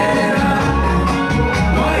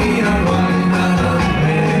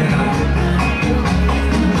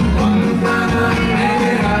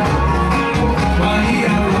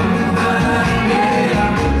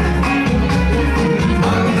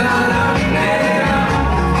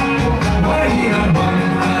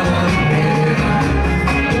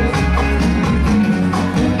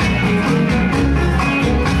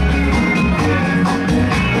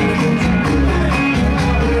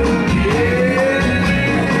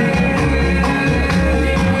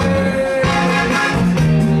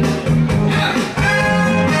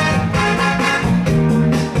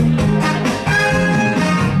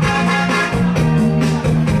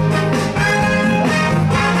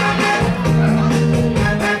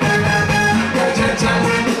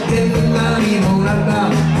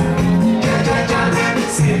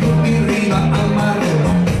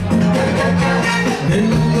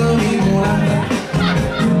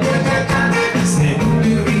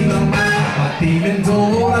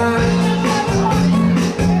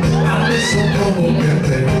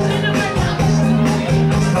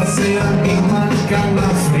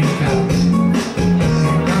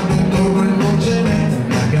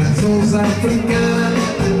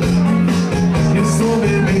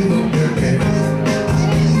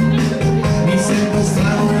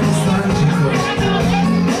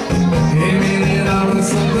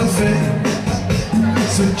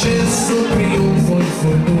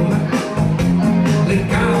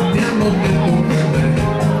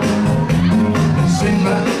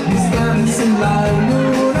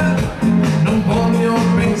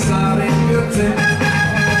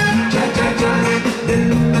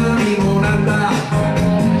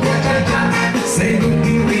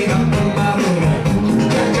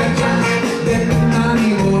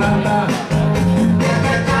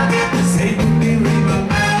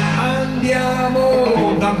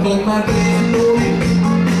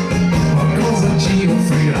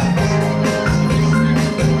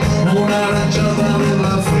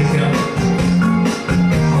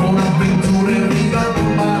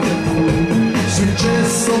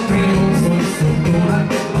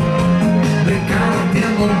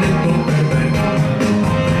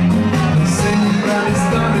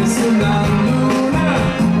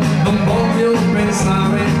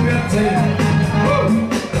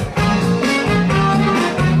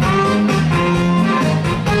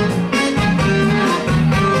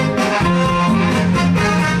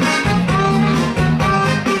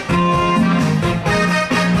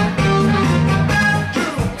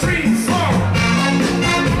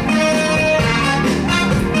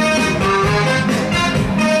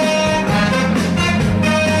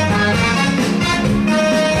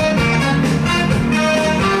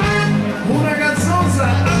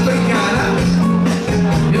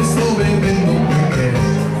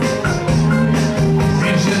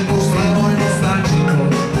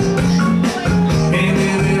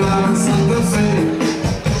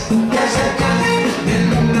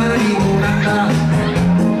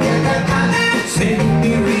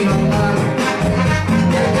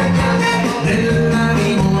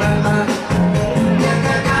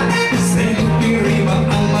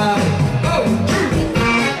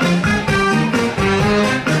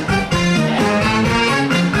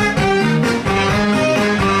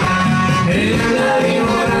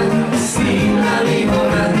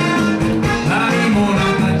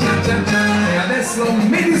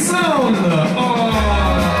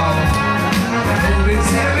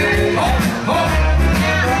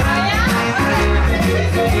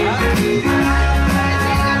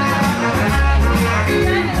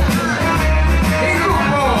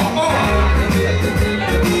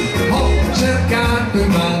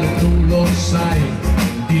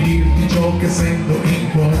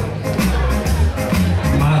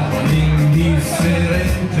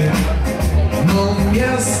 niente, non mi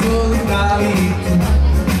ascoltavi tu.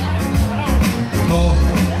 Oh,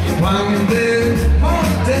 quante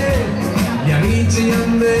volte gli amici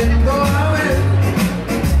hanno detto a me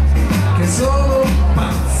che sono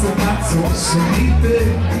pazzo su di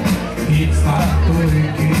te, il fatto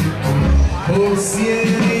è che tu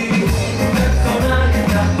possiedi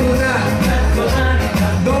personalità, una personalità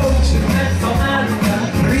dolce, personalità,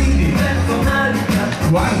 ridi, personalità,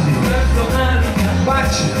 guardi, personalità,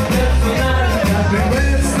 baci, personalità, per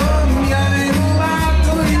questo mi hai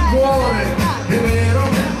rubato il cuore, è vero,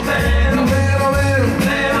 vero, vero, vero,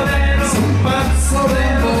 vero, vero, sono pazzo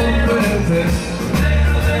per te,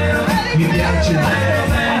 vero, vero, mi piace, vero,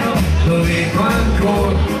 vero, lo dico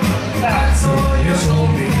ancora, pazzo io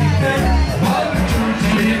sono di te.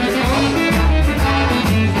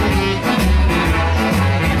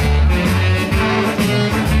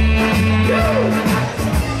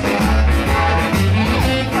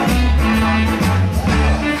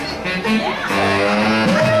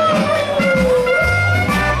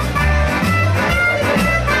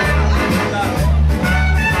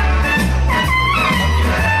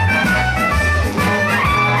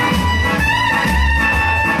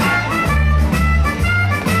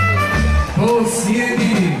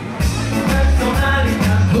 Possiedi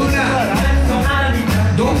personalità, una personalità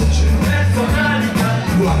dolce, personalità,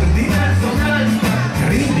 guardi, personalità,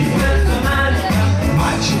 ridi, personalità,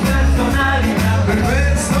 baci, personalità, per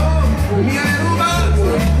questo mi hai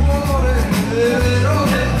rubato il cuore, è vero, è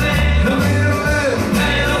vero, vero, vero,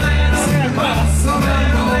 vero, sei pazzo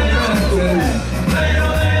per te, vero,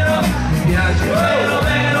 vero, mi piace, vero,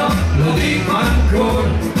 vero, lo dico ancora,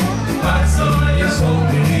 pazzo io sono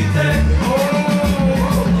di te.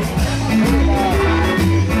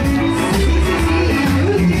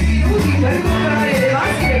 Per comprare le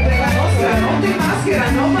maschere per la nostra notte in maschera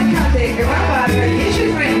non mancate, Gran Barra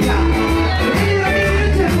 10:30.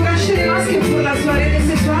 Immediatamente conosce le maschere per la soirée de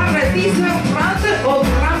ce soir 10h30 au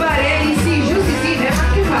Grand Barret ici, juste ici, ne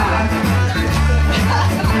manquez pas.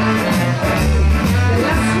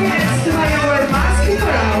 Last minute to buy our mask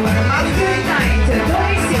for our masquerade night,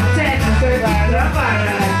 donation 10:30, Gran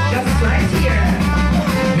Barra, just right here.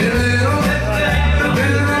 Vero,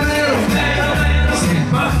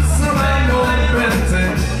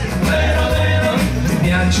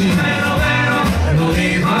 vero, lo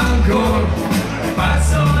dico ancora,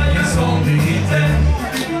 pazzo io sono di te.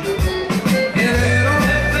 È vero,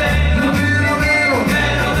 vero, vero,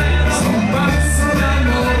 vero, sono pazzo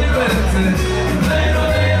d'amore per te. Vero,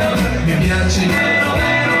 vero, mi piaci, vero,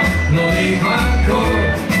 vero, lo dico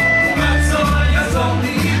ancora, pazzo io sono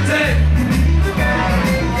di te.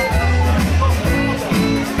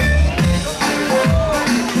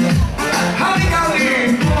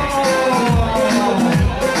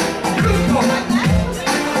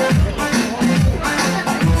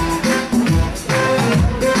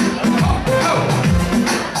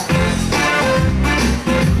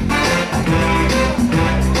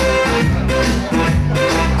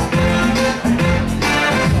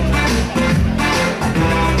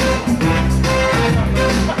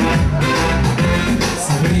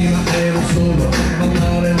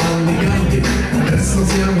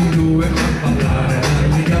 Siamo in due a ballare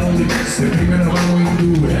l'alligalli, se prima eravamo in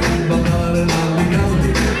due a ballare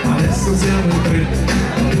l'alligalli, adesso siamo in tre a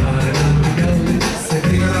ballare l'alligalli, se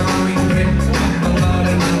prima eravamo in tre a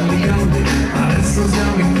ballare l'alligalli, adesso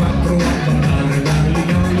siamo in quattro a ballare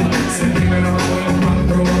l'alligalli, se prima eravamo in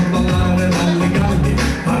quattro a ballare l'alligalli,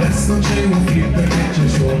 adesso c'è un film perché c'è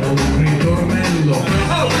solo un ritornello.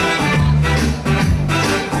 Oh!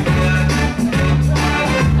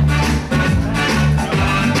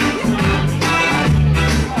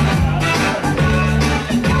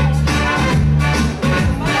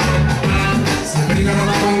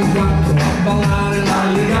 Ballare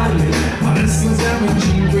l'alligalli, adesso siamo in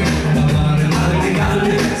cinque a ballare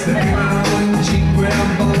l'alligalli, se prima eravamo in cinque a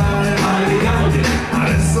ballare l'alligalli,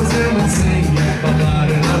 adesso siamo in sei a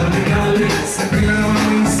ballare l'alligalli, se prima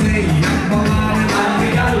eravamo in sei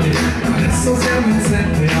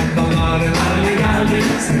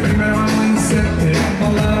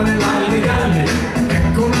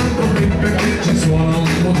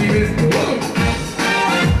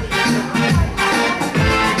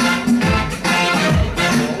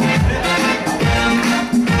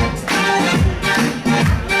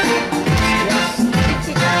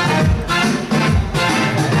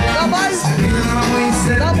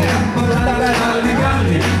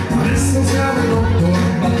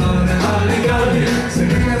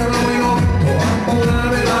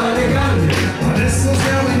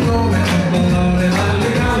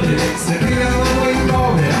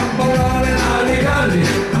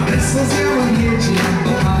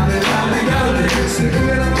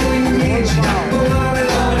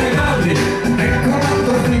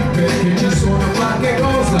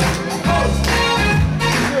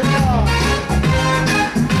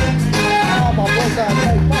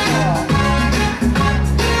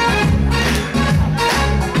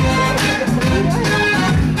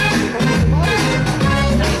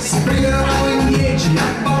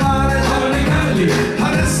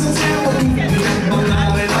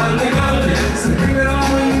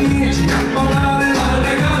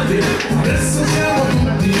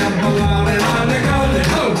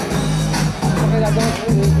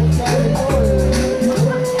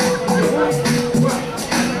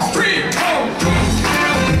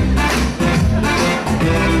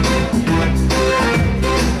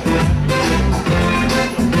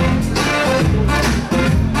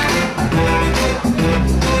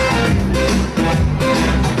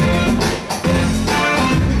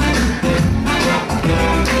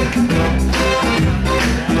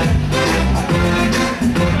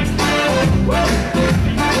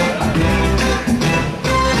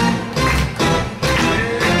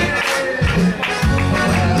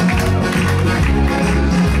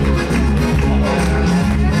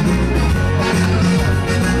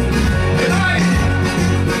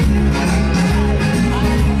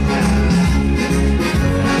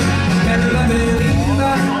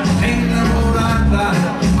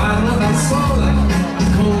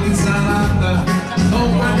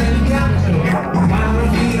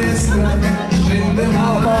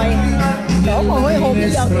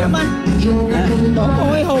Cảm ơn. Đổ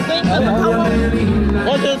môi hột cái không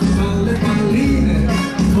có chứ.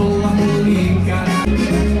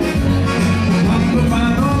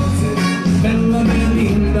 Bella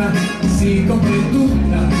Melinda si copre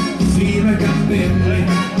tutta fino ai capelli,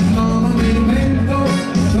 no non mi mento,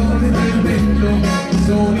 sono il vento,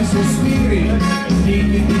 sono i sospiri di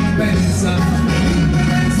chi ti pensa.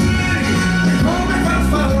 Come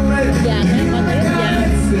farfalle,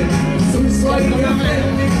 carezze sui suoi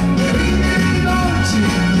capelli, ride dolci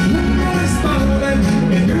lungo le spalle,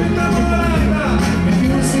 e più innamorata e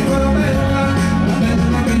più si fa bella, la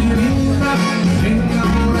bella Melinda è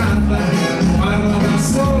innamorata. Parla da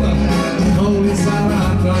sola, non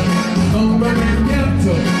risalata, non beve il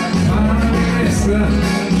piatto, ma la minestra,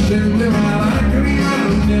 scende una lacrima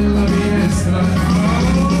nella minestra.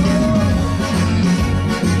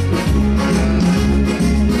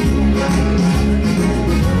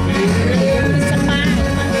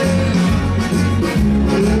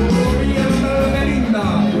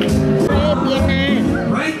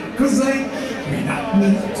 Right, cos'è? Mi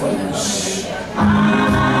conosci.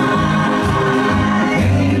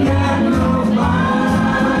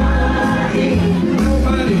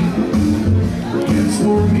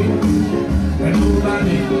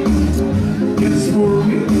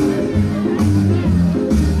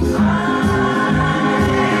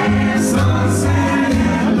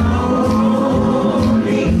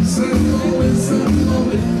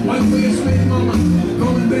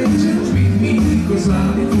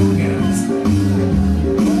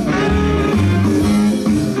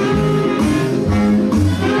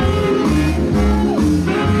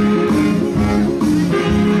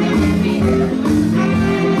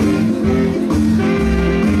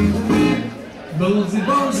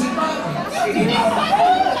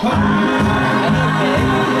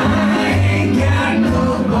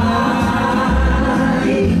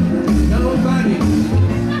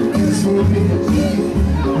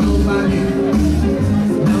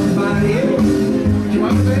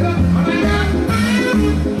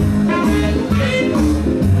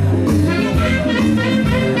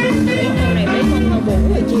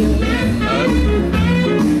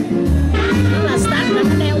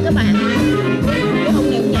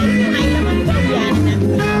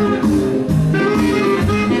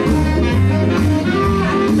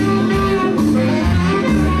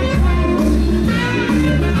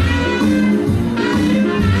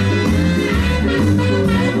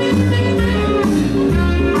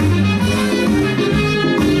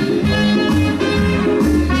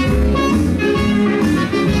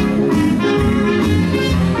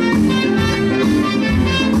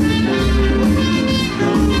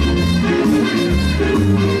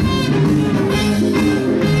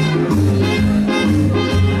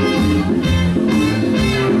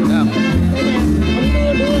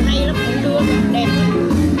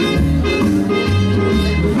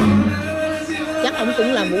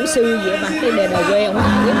 sư vậy mà cái đề đầu quê ông biết.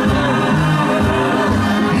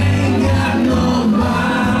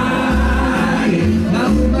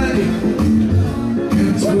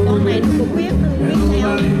 Con này nó cũng biết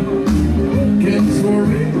theo.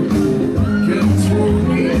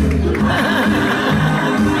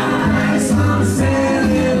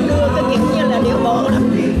 Cái kiểu như là điệu bộ đó.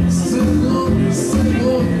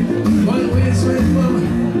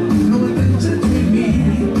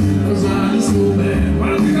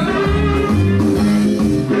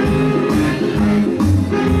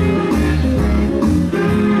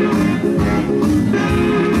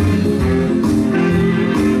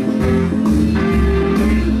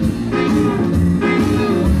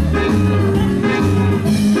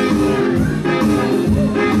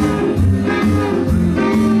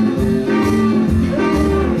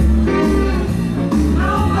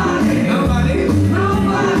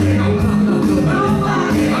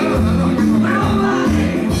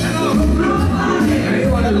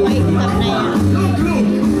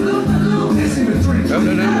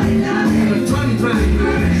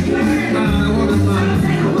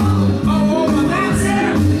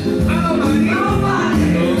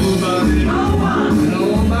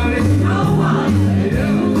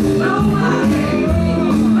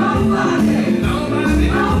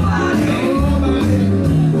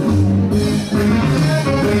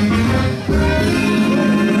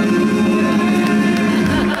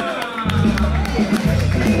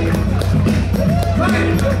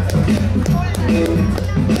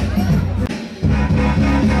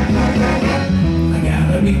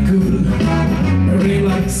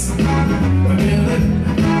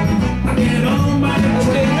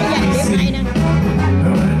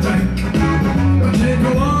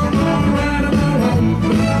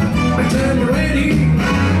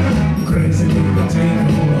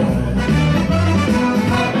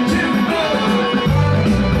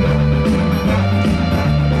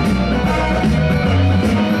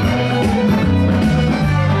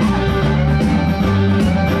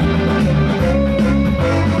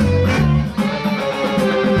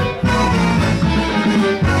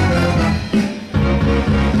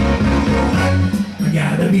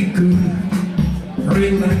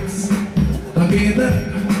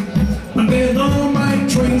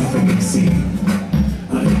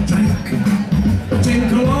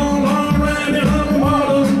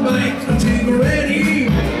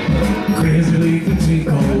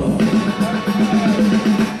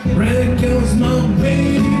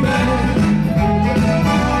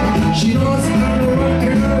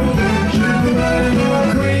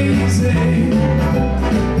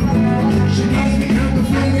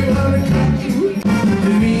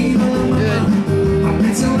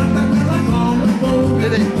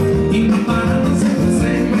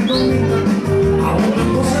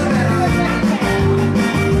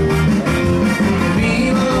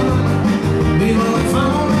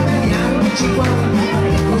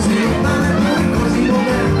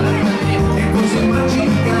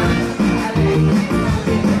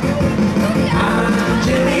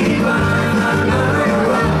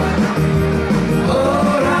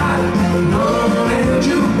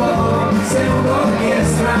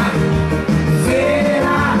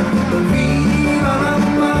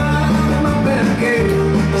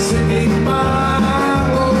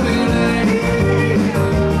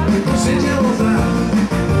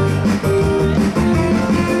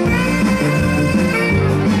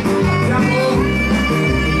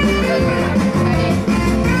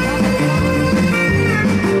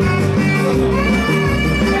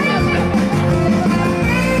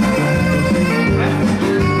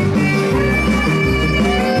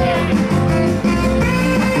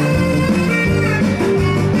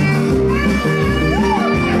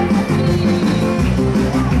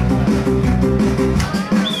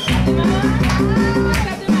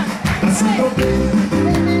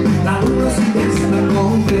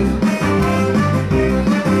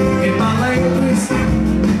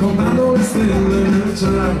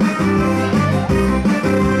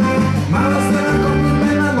 Ma la strada con più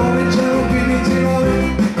bella non c'è un più di girone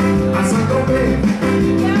a Saint-Tropez.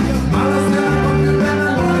 Ma la strada con più bella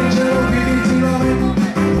non c'è un più di girone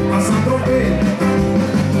a Saint-Tropez.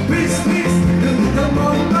 Please, please, tutto il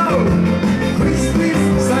mondo, please, please,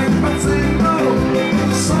 stai impazzendo,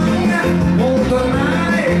 sogna, vuol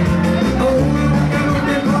tornare, una che non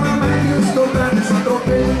ti ancora mai più scordare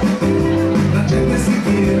Saint-Tropez. La gente si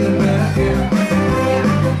chiede perché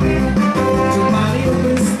sul manico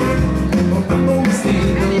questo, portando un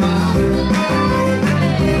vestito male.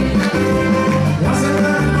 La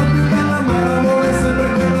sera non più bella ma l'amore sempre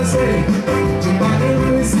quella sei, sul manico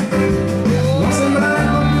questo. La sera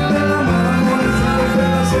non più bella ma l'amore sempre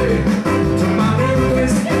quella sei, sul manico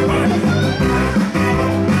questo.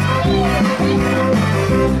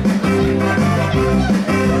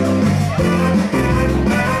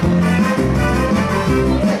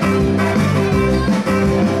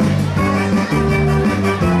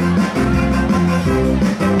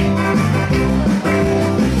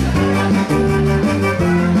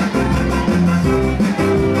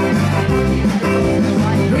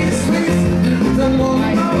 Please, please, tutto il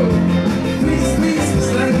mondo, please, please,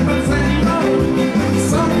 stai impazzendo,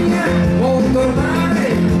 sogna, vuol tornare,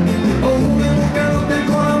 una che non ti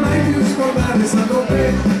ancora mai più scordare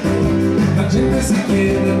Saint-Tropez. La gente si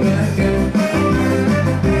chiede perché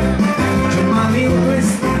c'è un manico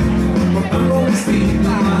questo, portando un vestito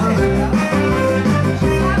male.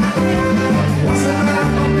 La sera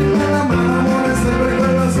non più bella ma l'amore sempre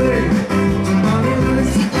quella sei, c'è un manico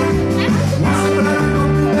questo. La sera non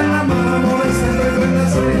più bella ma l'amore sempre quella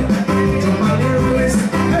sei, c'è un manico questo.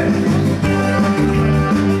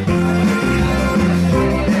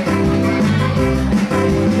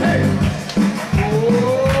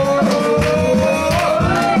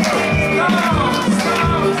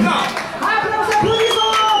 Applauso pubblico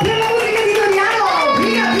per la musica di Doriano!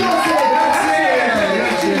 Viva applauso!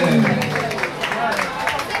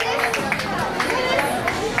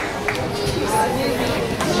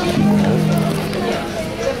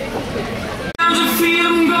 Sometimes I feel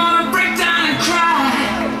I'm gonna break down and cry.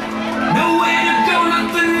 Nowhere to go,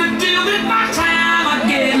 nothing to do with my time. I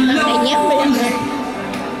get lonely,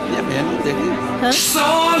 so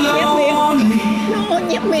lonely, Nó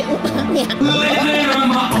nhấp miệng nhạt. living on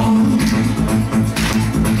my own.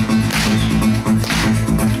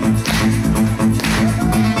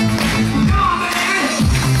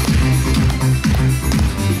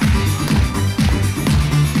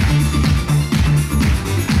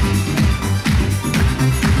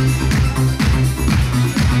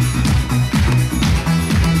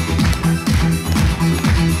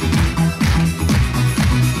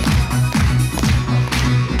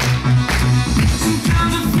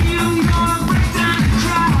 Sometimes I feel I'm gonna break down and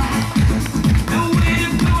cry.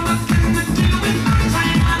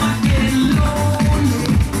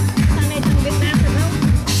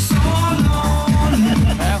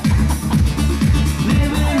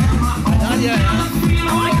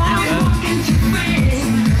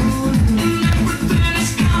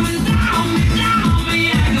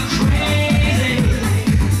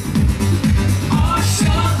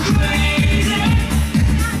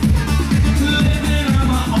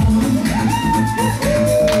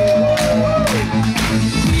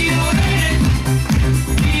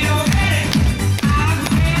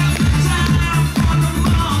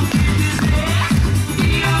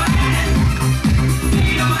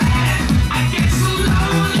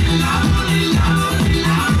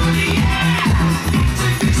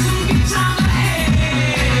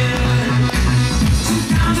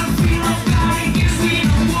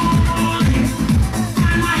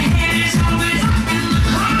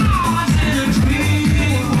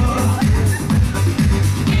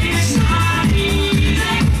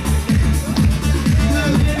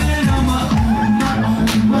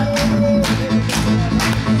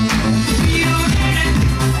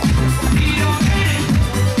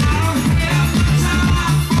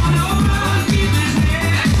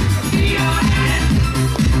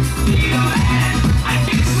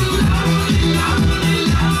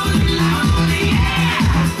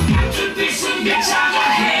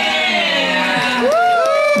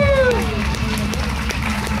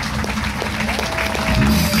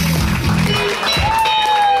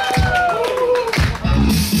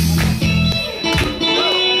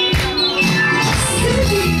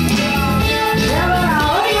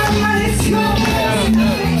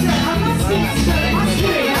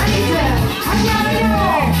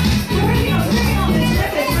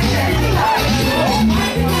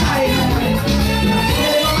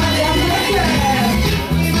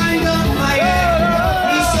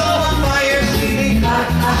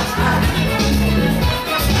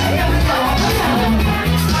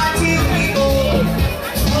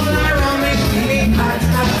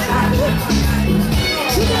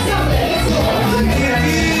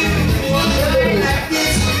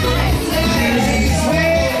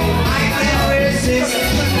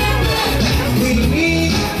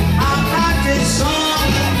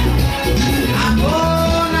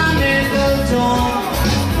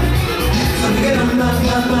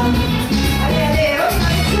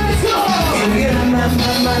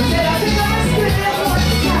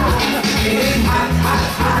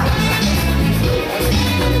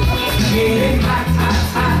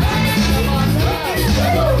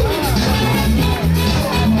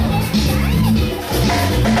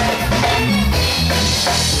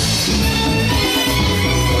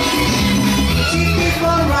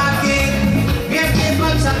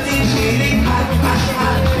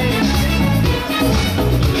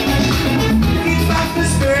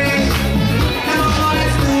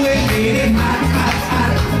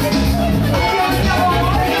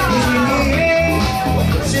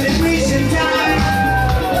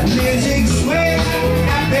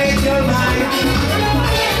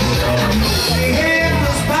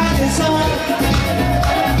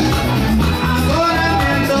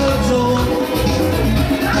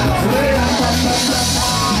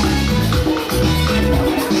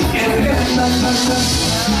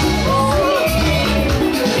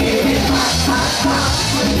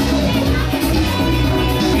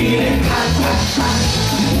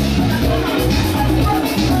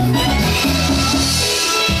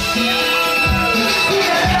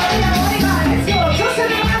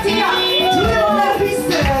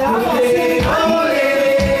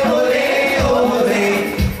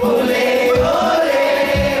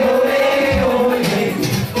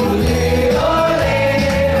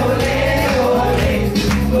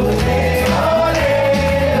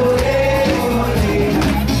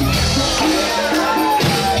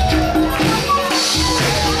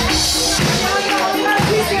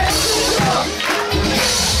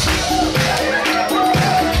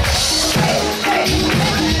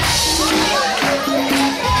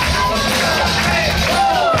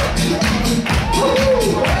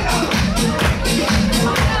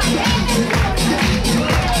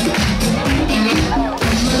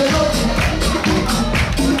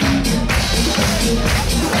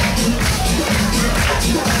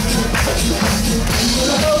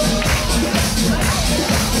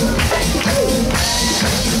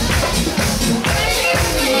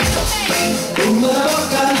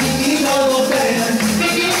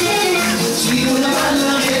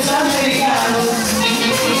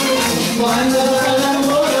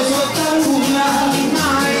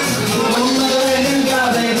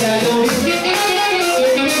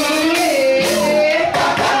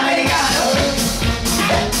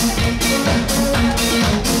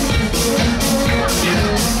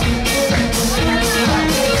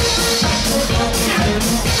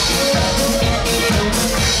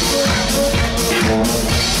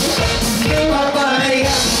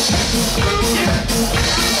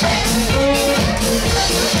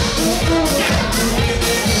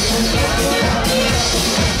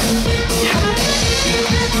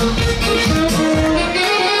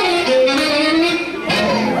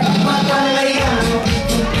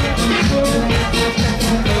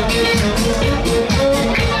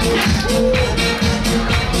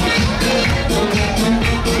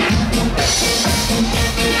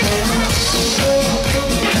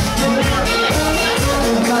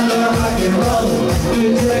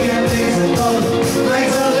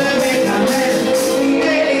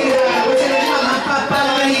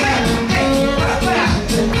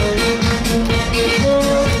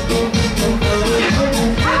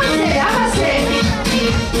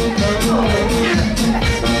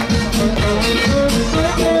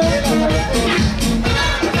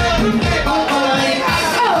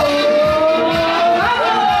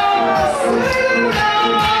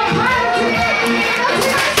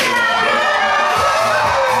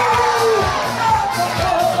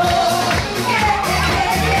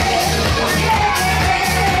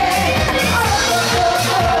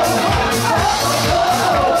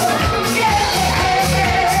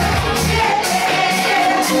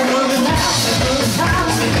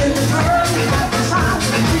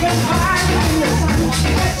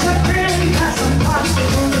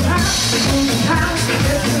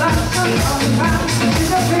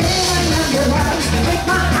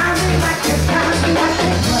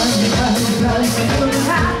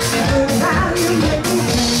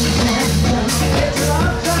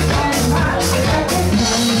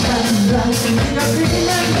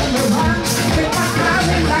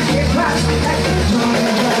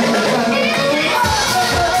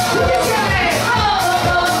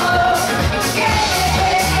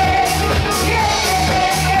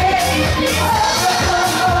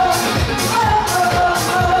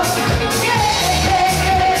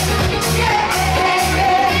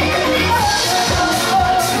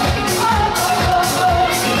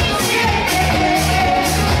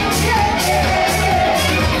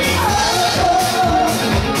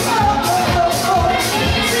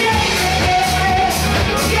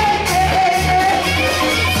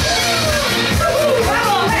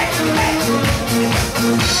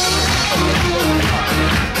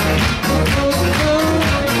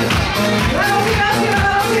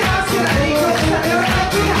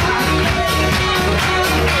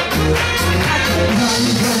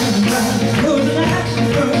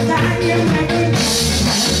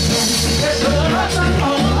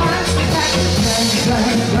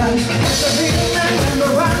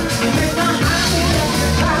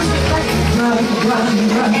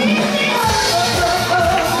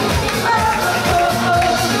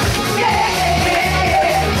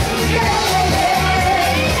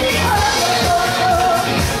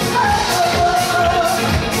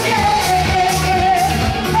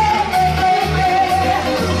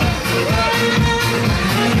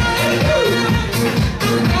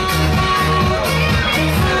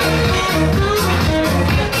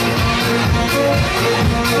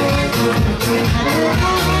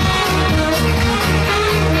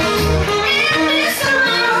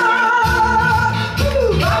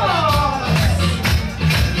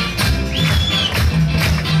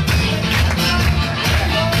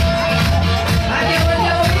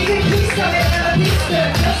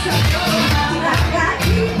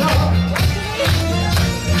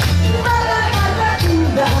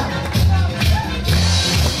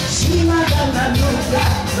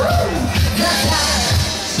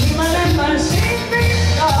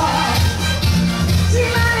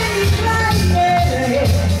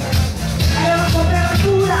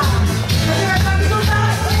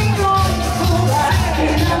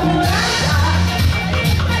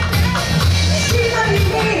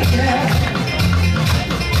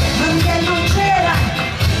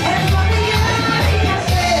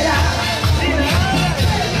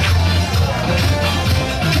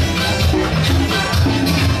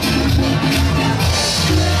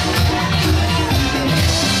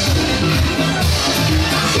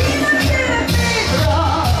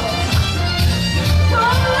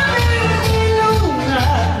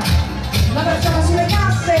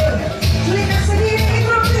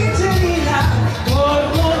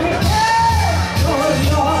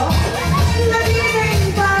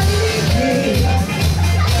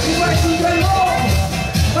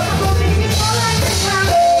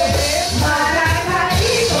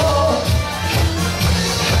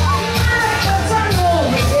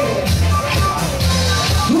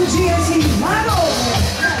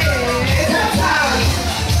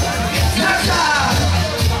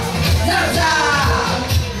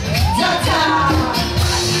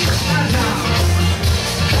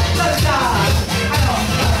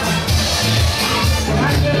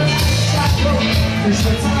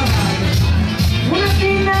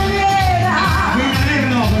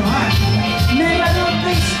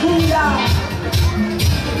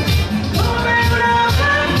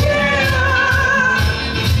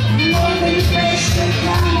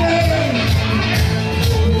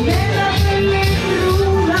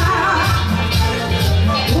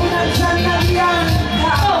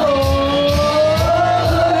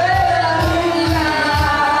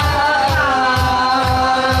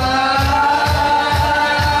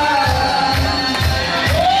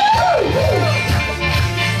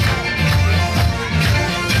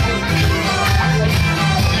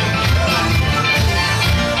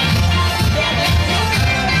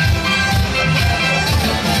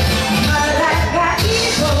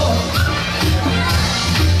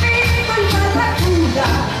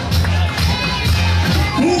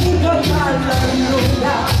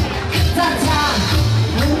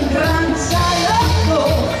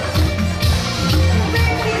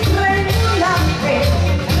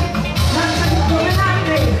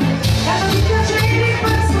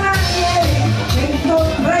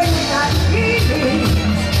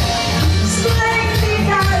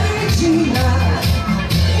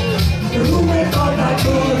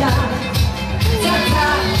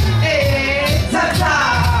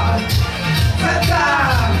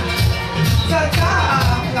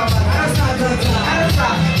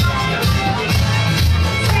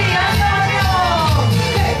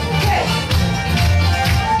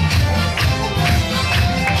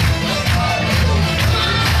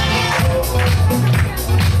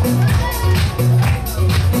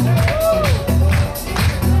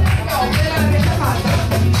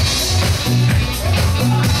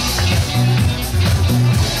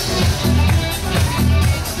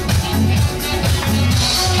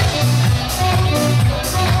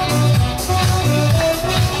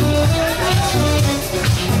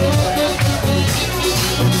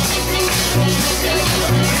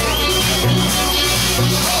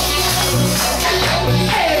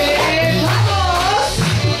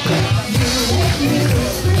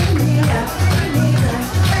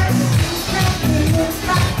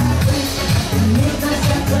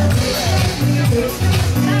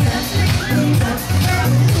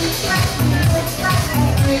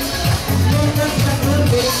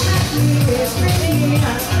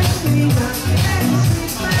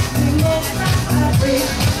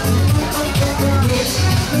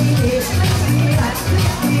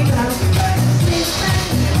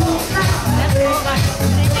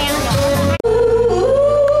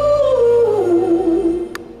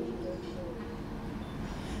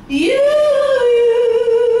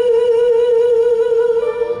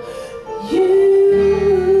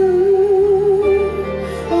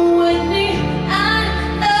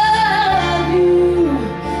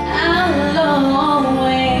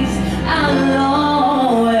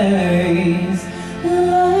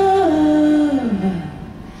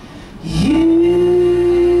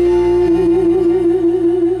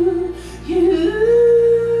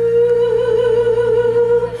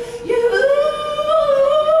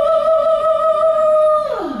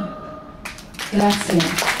 Grazie.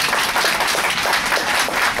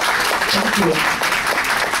 Thank you.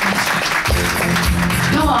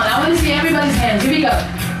 Come on, I want to see everybody's hands. Here we go.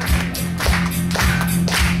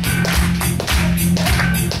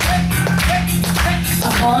 I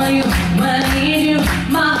want you when I need you.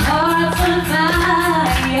 My heart's on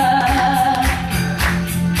fire.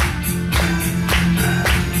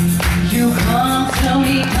 You come to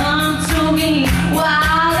me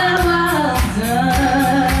while I wonder.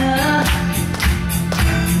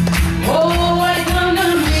 Oh, what you gonna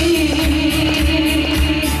be?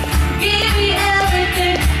 Give me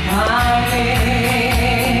everything I need.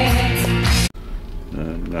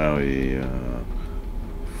 Now we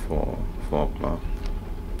 4 o'clock.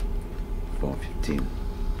 4:15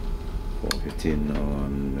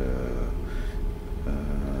 on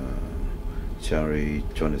January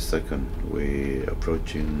 22nd. We're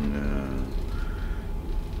approaching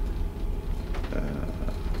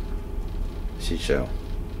Seychelles.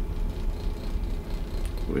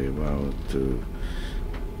 We're about to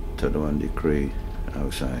 31 degrees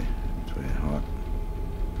outside. It's very hot.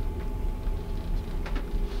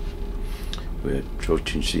 We're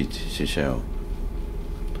approaching Seychelles.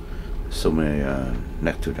 Somewhere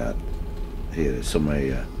next to that, here is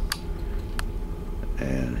somewhere,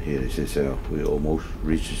 and here is Seychelles. We almost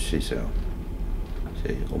reached Seychelles.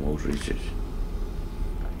 See, almost reached.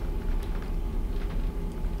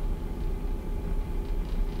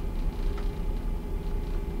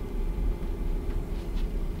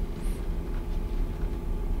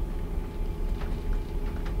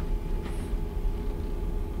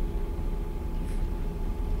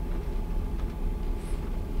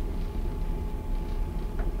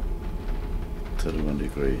 31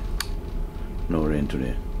 degrees. No rain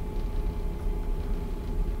today.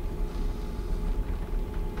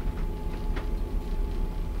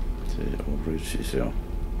 See, over Seychelles.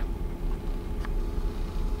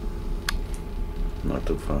 Not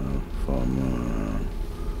too far from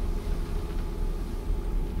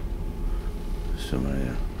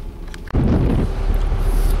Somalia.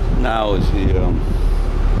 Now it's the about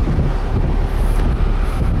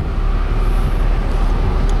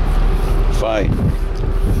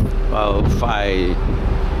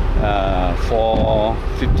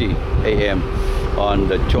 4:50 a.m. on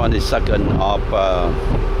the 22nd of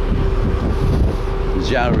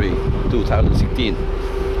January 2016.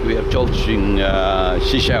 We are approaching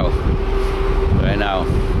Seychelles right now.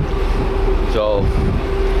 So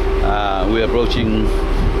we are approaching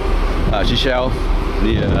Seychelles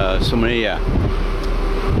near Somalia.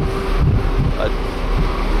 But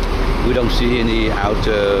we don't see any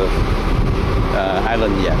outer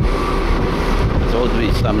island yet. There's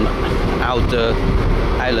already some outer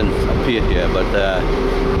islands appear here, but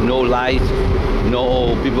no light,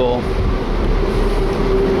 no people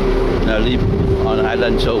live on the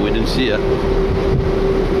island, so we didn't see it.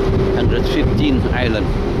 115 island.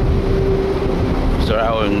 So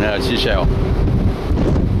around Seychelles.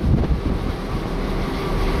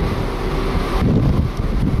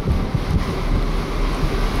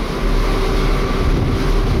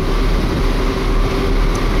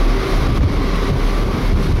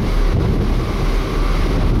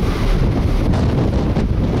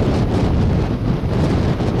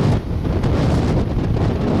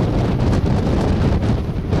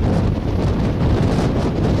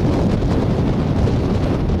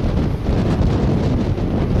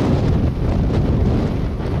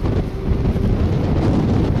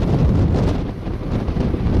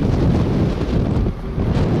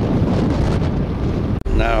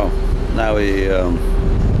 Now we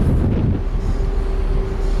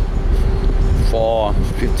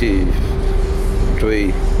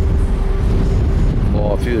 4:53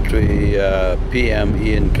 p.m.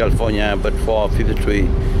 in California, but 4:53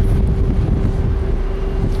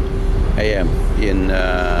 a.m. in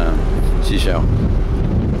Seychelles.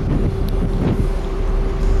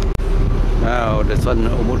 Now the sun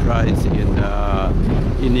almost rises in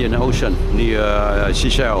Indian Ocean near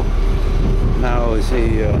Seychelles. Now we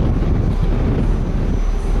see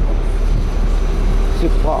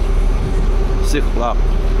 6 o'clock. 6 o'clock.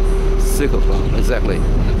 6 o'clock, exactly.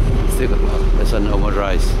 6 o'clock. The sun almost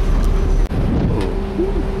rises.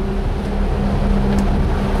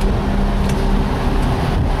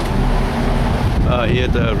 Here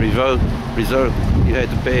the reserve, you had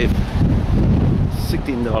to pay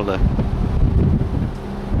 $16.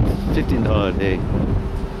 $15 a day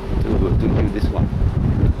to do this one.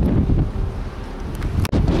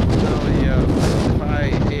 Now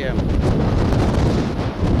 5 a.m.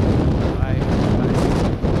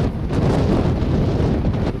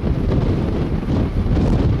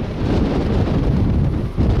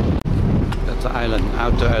 That's the island,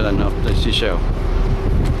 outer island of the Seychelles.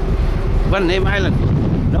 One name island?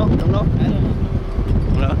 No, don't know. I don't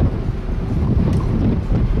know. No.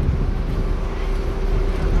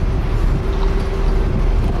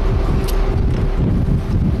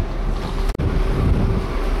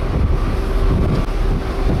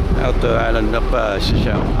 Outer island of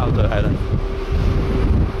Seychelles. Outer island.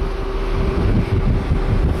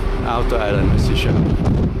 Outer island of Seychelles.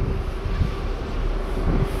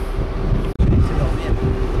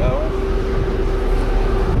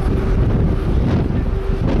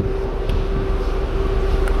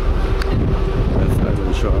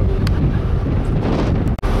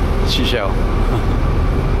 Seychelles.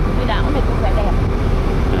 Cái đảo này cũng phải đẹp.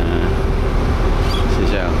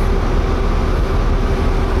 Seychelles.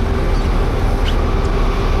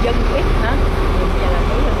 Dân ít hả? Giờ là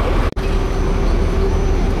thấy dân ít.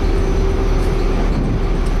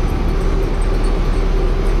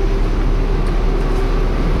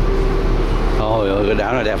 Ôi ơi, cái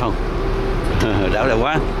đảo này đẹp không? Đảo đẹp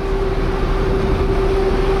quá.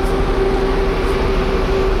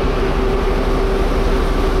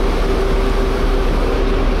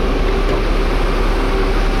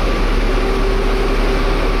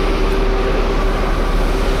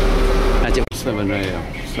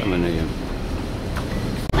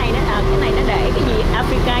 Cái này nó để cái gì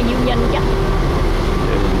Africa diêu nhân chắc,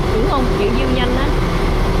 đúng không? Kiểu diêu nhân á.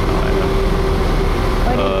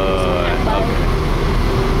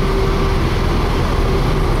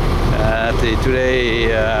 Today,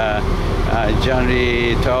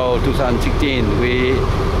 January 12, 2016, we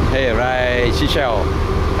arrived Seychelles,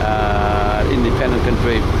 independent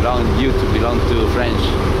country, used to belong to French.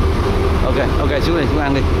 Ok, xuống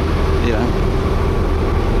ăn đi. Đi nào.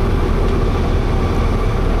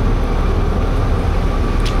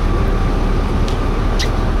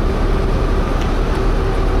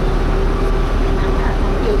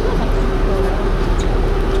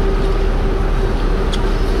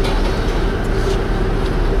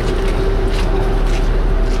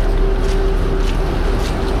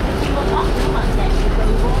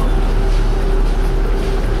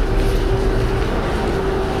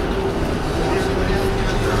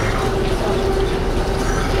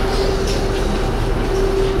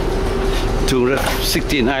 To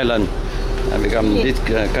 16 islands and become this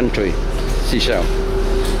country, Seychelles.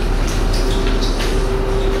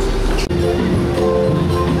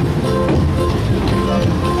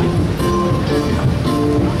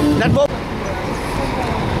 Đặt vô.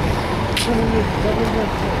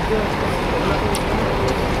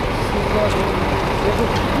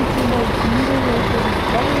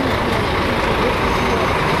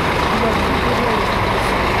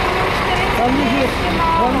 Ten minutes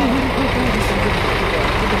max.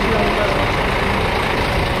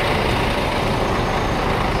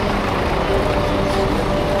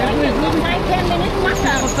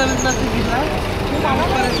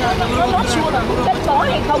 nó xua là kết có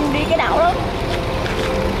hay không đi cái đảo đó.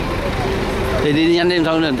 Thì đi nhanh lên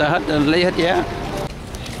thôi, người ta hết lấy hết vé.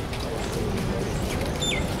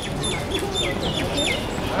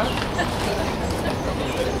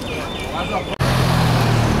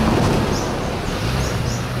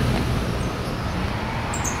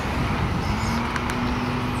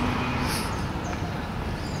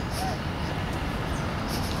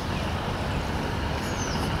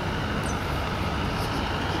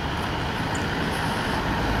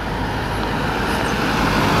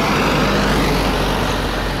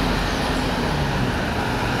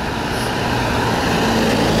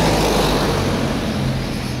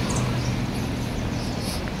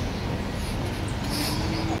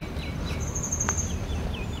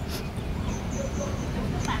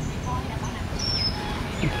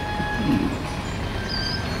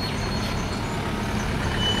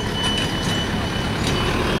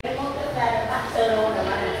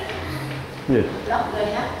 Lót lên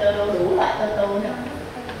hát tơ đô đủ loại tơ tô nữa.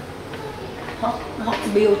 Hot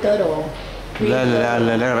bill tơ đồ. Là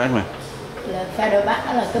rác này. Là pha đôi bát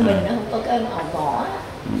đó là cái bình nó không có cái ổ vỏ.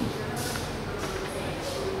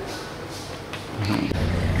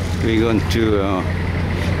 We're going to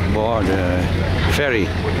board a ferry,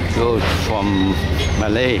 go from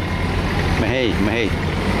Mahe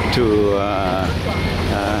to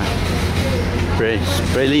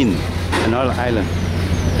Prailin, another island.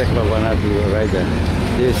 Take about 1 hour to arrive there.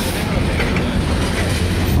 This.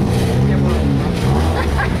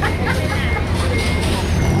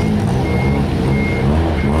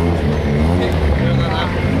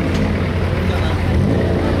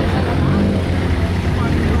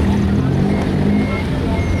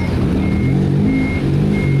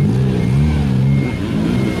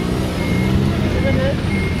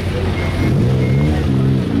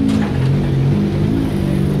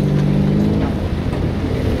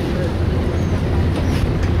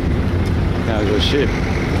 Ship.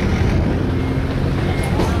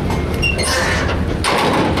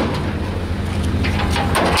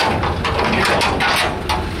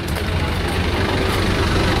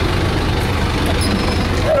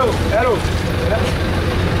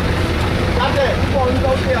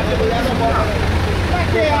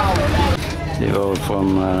 They go from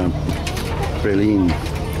Prailin,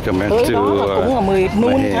 come back to cũng là 10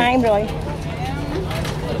 noon time rồi.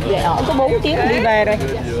 Về ở có 4 tiếng đi về rồi.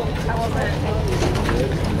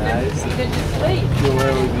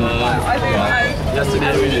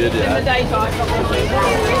 Yesterday we did, yeah. In the daytime.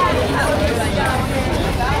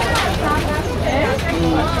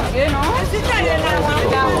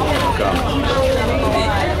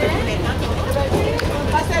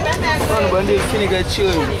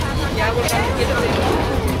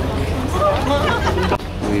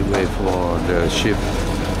 We wait for the ship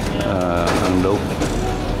unload.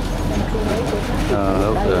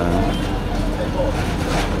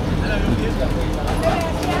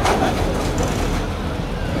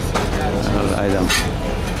 Item.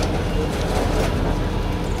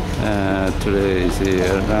 Today is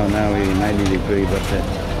around now 90 degrees, but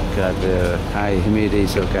got high humidity,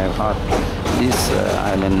 so kind of hot. This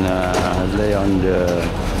island lay on the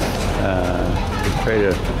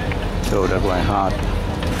equator, so that's why hot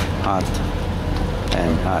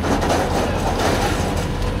and hot.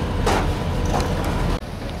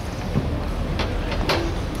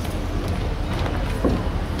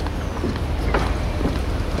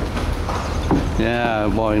 Yeah,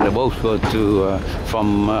 boy, the boats go to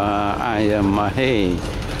from Mahe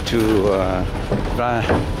to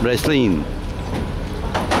Prailin.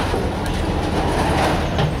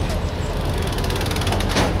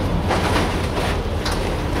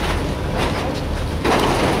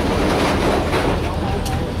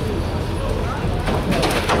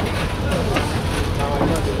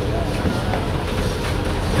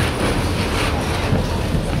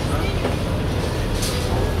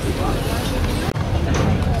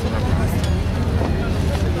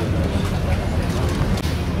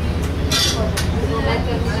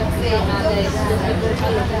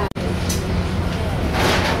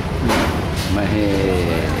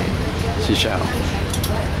 Seychelles.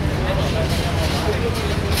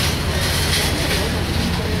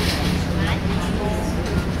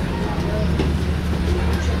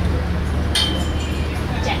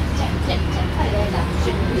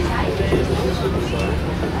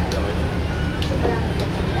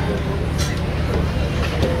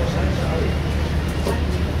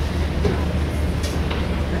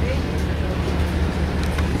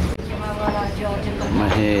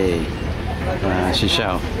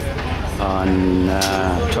 Seychelles on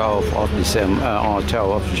 12th of December or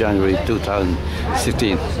 12th of January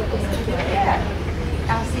 2016.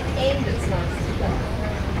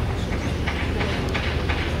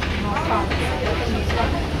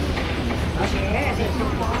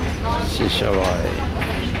 Seychelles.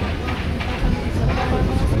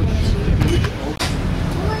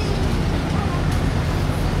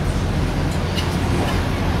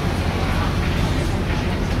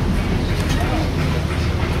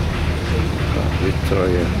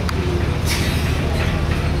 Victoria.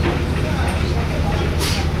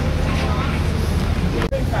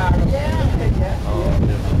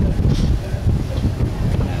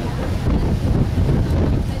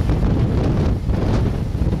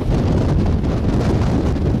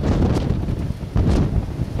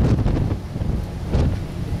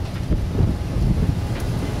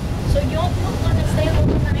 So you're gonna stay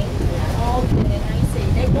overnight? Okay, I see.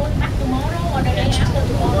 They going back tomorrow or the day after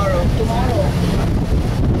tomorrow? Tomorrow.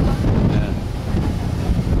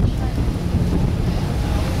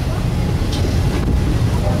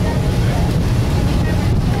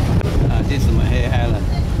 This is my hair island.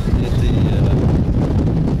 This is the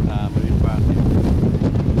Marine Park.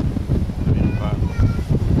 Marine Park.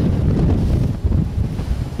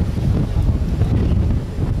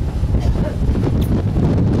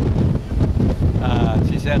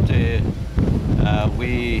 She said the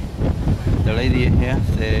lady here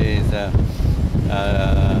says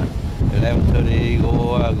 11:30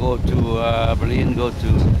 go to Prailin, go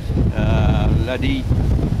to Ladi,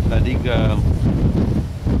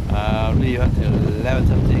 leave at 11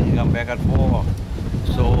 something, come back at 4.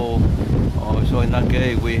 So in that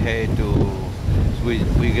case we had to we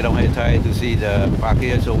don't have time to see the park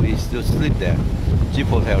here, so we still sleep there. Cheap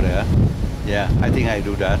hotel there. Yeah, I think I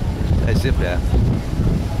do that. I sleep there.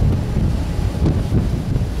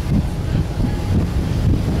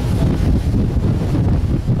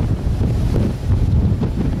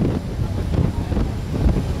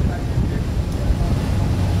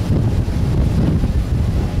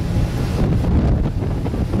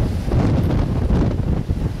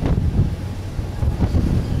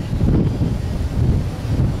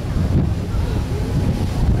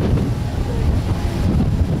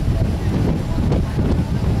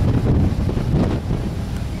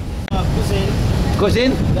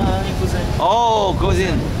 Cousin? Oh,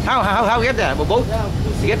 cousin. How get there? By boat?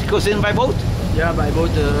 You get cousin by boat? Yeah, by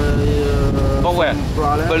boat. From where?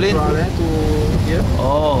 Prailin to here.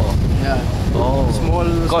 Oh. Yeah. Oh. Small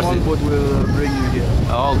boat will bring you here.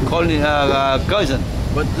 Oh, calling cousin.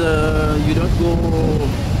 But you don't go.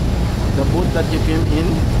 The boat that you came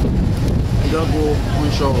in, you don't go on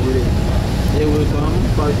shore with it. They will come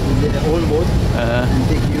with their own boat and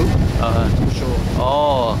take you to shore.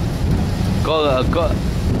 Oh.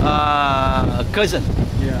 Cousin.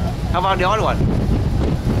 Yeah. How about the other one?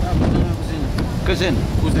 Cousin.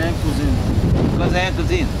 Cousin.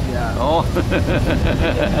 Yeah. Oh.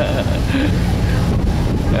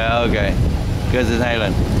 Yeah, okay. Cousin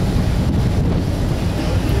Island.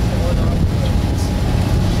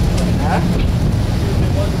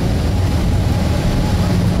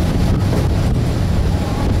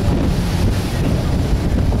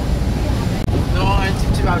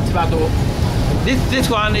 This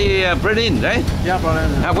one is Prailin, right? Yeah,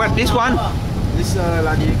 Prailin. What this one? This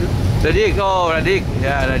Ladig. Ladig, oh Ladig,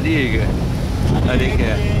 yeah, Ladig,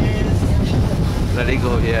 yeah. Ladig,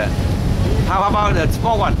 oh yeah. How about the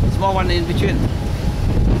small one? Small one in between?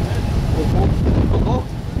 Coco?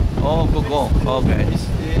 Oh, Coco. Okay.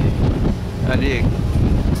 Ladig.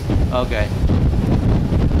 Okay.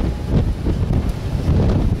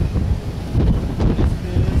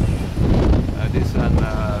 This one,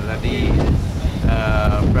 Ladig,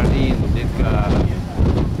 Prailin, this Ladig.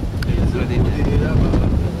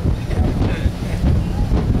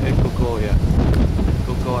 Coco, yeah.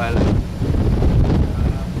 Coco Island.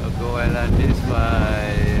 Coco Island, this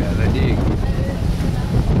by Ladig.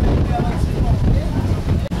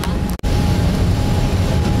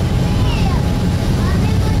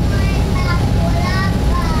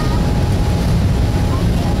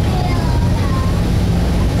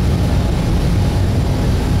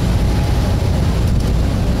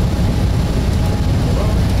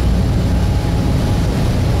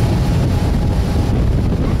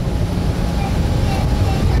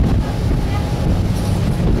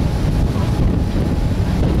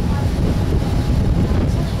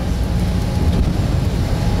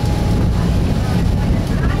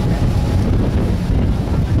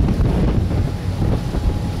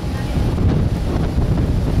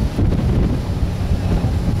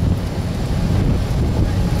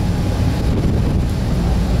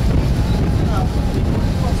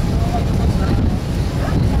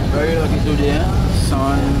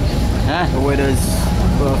 Sun. Huh? The weather's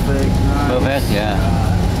perfect. Nice. Perfect, yeah.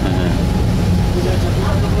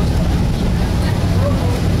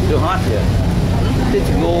 hot here. Did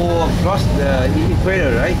you go across the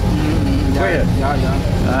equator, right? Equator.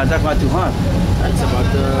 Yeah. That's not too hot. It's about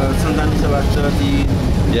sometimes it's about 30,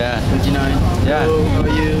 29. Yeah. So, how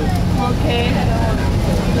are you? Okay.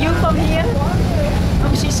 You from here?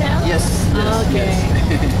 From Seychelles? Yes. Okay.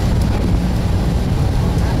 Yes.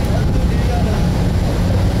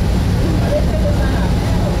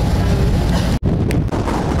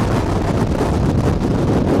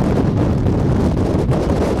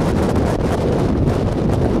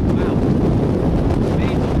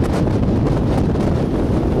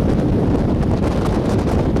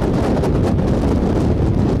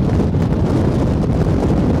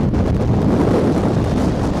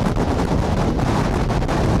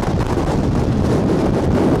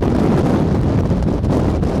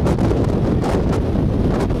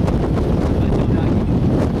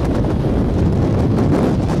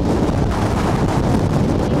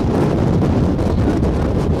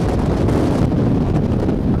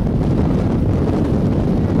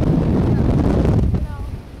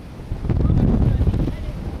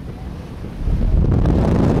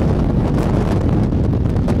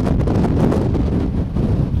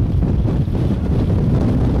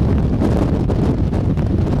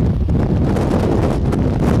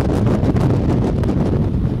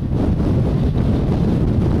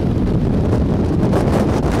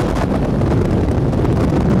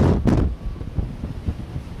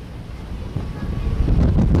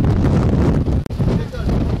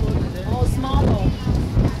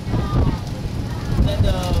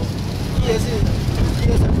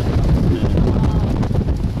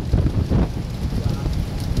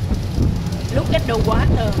 Look at the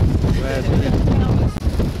water.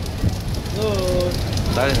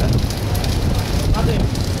 Đấy hả?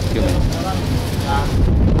 Kiểu này.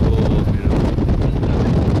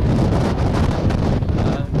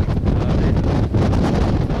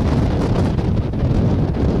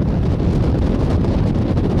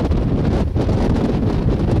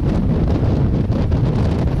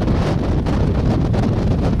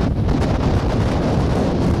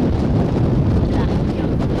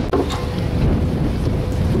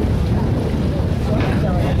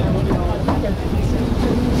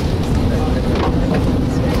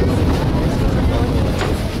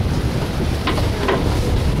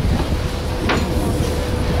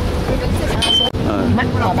 Mắc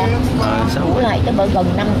rồi ba. Bữa này tới gần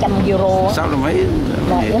 500 euro. Sao là mấy?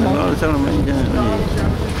 Sao là mấy?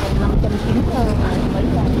 590 mấy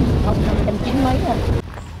rồi. Không 590 mấy rồi.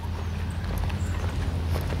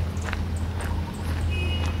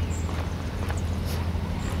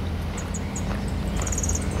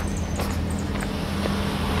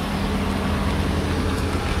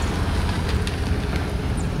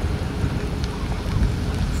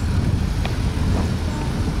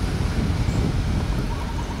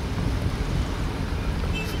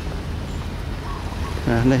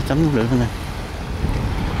 Đây tắm nước lửa này.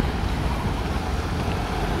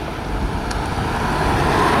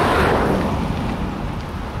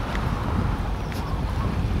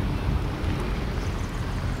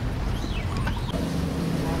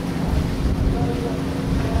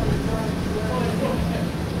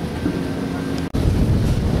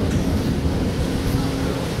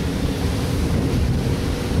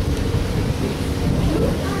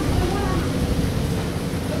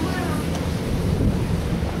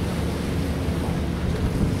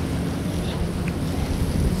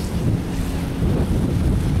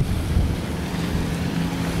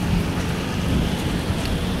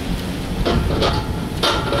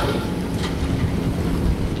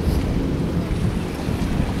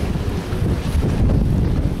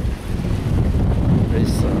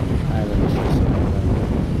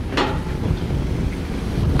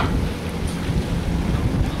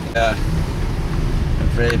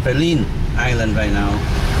 Prailin Island right now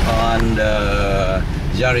on the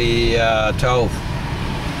Jari 12.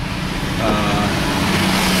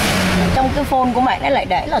 Trong cái phone của bạn ấy lại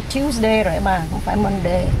để là Tuesday rồi mà, không phải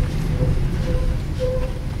Monday.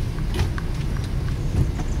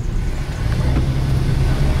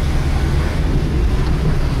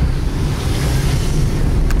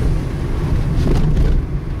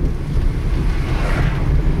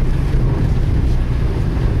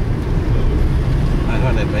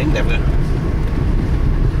 Đẹp hơn.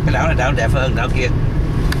 Cái đảo này đảo đẹp hơn đảo kia.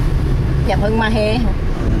 Đẹp hơn Mahe hả?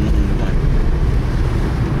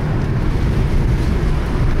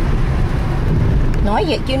 Nói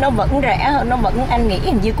vậy chứ nó vẫn rẻ hơn, nó vẫn anh nghĩ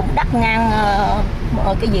hình như cũng đắt ngang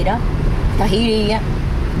cái gì đó Tahiti á.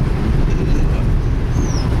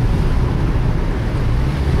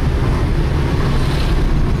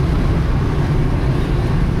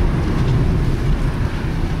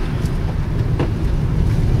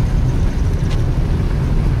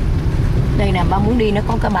 ba muốn đi nó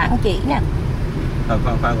có cái bảng chỉ nè.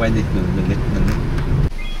 Khoan quay đi, đừng đi.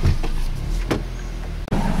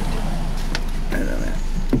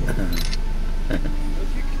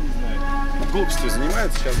 Глупостью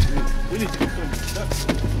занимается сейчас. Вылезьте кто-нибудь,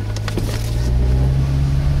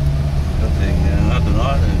 Có tiền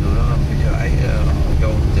tụi nó bây giờ ấy cho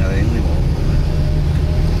trả tiền đi bộ.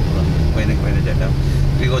 Quay đi chạy đâu.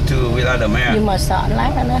 We go to Villa de Mar. Nhưng mà sợ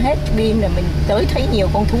lát nó hết pin rồi mình tới thấy nhiều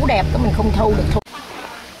con thú đẹp đó mình không thâu được thôi.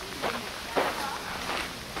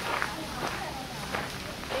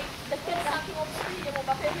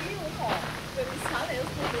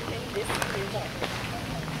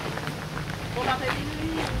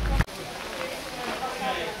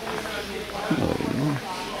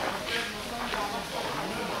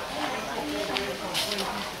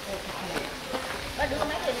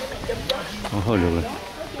 Thôi được rồi.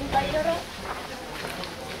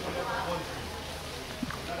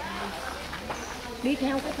 Đi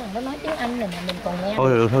theo cái thằng nó nói tiếng Anh này mà mình còn nghe.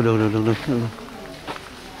 Thôi được.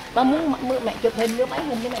 Ba muốn mẹ chụp hình với máy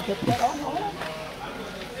hình cho mẹ chụp cái đó thôi.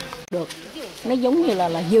 Được. Nó giống như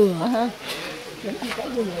là dừa ha. Giống như cái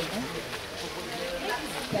dừa vậy đó.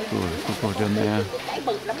 Cô cho mẹ. Cái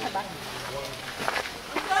bự lắm hả ba?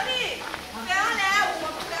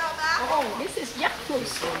 Oh, this is jackfruit.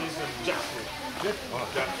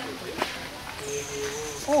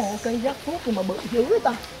 Oh, cây jackfruit nhưng mà bự dữ vậy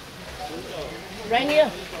ta. Right here.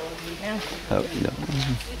 Nào.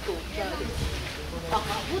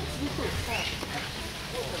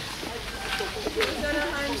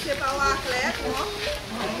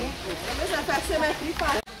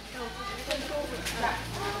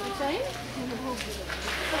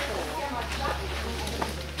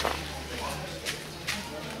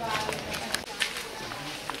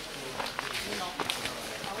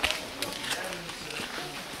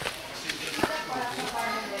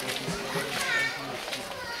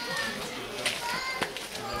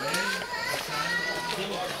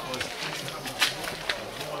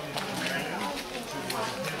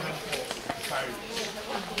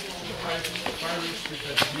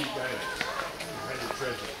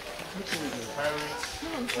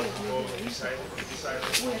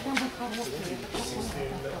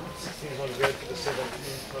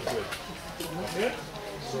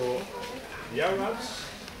 So the Arabs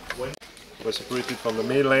were separated from the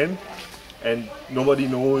mainland, and nobody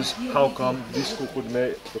knows how come this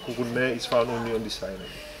coconut mer is found only on this island.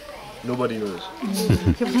 Nobody knows.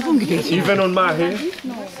 Even on Mahe,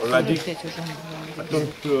 already, I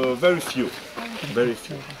think very few.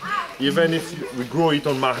 Even if we grow it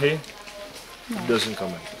on Mahe, it doesn't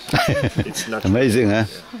come like this. It's natural. Amazing, huh?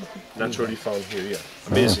 Naturally found here, yeah.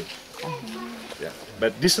 Amazing. Yeah.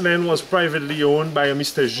 But this land was privately owned by a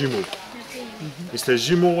Mr. Gimo. Mr.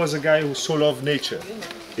 Gimo was a guy who so loved nature.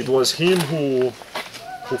 It was him who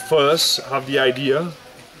first had the idea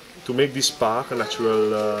to make this park a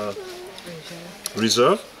natural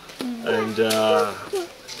reserve, and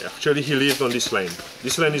actually he lived on this land.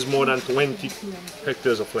 This land is more than 20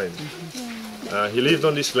 hectares of land. He lived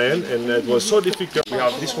on this land, and it was so difficult. We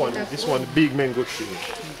have this one big mango tree.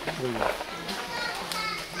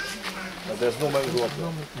 But there's no mango up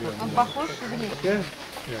there.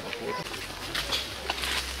 Yeah.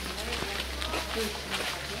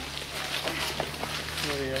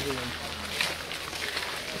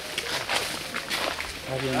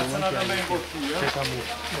 That's another mango tree, yeah?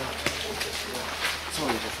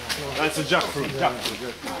 That's a jackfruit.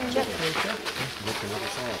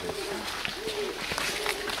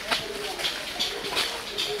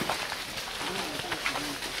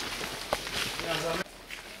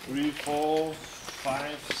 Three, 4,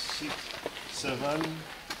 5, 6, 7,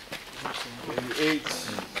 maybe 8,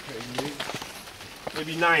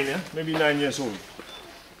 maybe 9, yeah? Maybe 9 years old.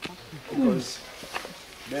 Because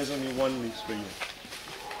there's only one leaf per year.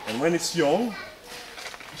 And when it's young,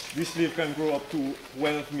 this leaf can grow up to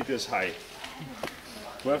 12 meters high.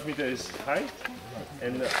 12 meters high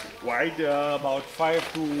and wide, about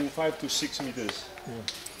 5 to 6 meters.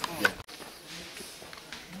 Yeah.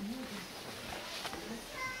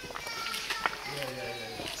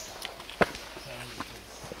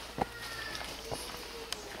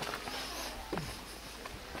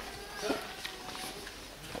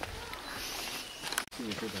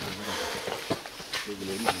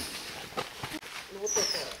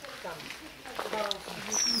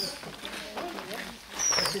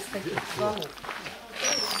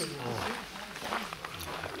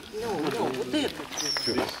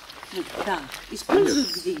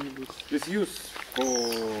 It's used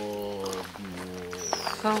for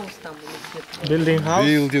Building house?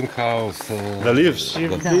 building house. The leaves.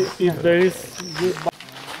 If there is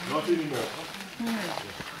Not anymore.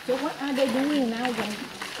 So what are they doing now when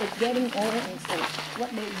it's getting old and so what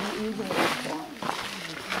they using it for?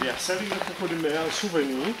 They are selling the coco de mer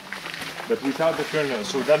souvenir, but without the kernel.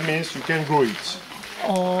 So that means you can grow it.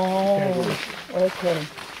 Oh, okay.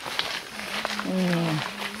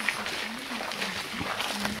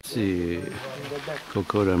 See,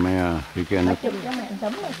 coco de mer, you can. Chụp cho mẹ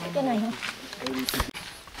tấm cái này hả?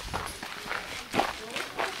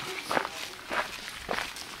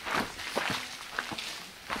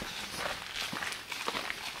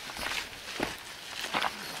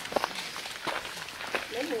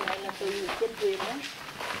 Lấy mùa này là từ trên thuyền đó.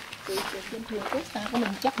 Từ trên thuyền quốc ta của mình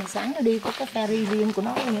chắc mình sáng nó đi có cái ferry riêng của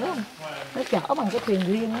nó nhớ không? Nó chở bằng cái thuyền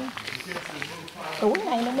riêng đó. Tối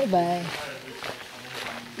nay nó mới về.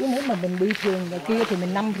 Chứ nếu mà mình đi thuyền ngoài kia thì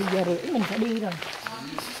mình 5 giờ rưỡi mình phải đi rồi.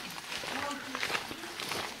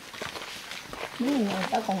 Nếu người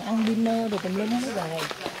ta còn ăn dinner rồi tùm lum mới về.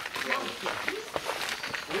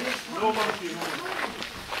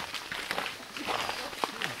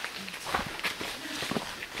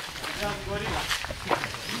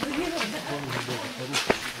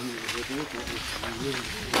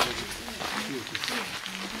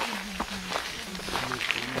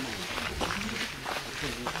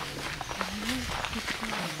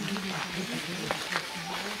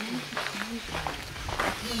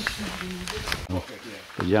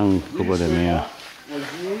 Young coco de mer,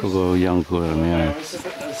 young coco de mer,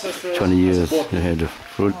 20 years they had the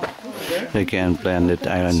fruit. They can plant that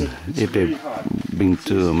island. If they bring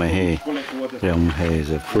to Mahe, they don't have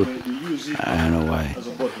the fruit. I don't know why.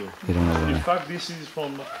 They don't know In why. fact, this is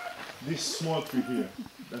from this small tree here.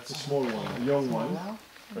 That's a small one, a young one.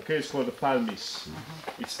 Okay, it's called the palmis.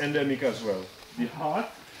 It's endemic as well. The heart,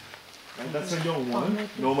 and that's a young one.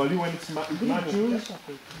 Normally when it's matures,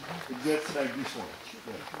 it gets like this one.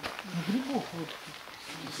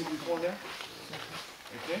 You see this one there?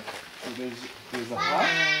 Okay, so there's a heart.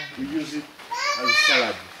 We use it as a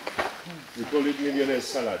salad. We call it millionaire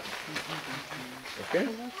salad. Okay?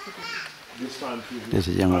 This one is This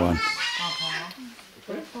is a young one.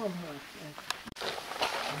 okay?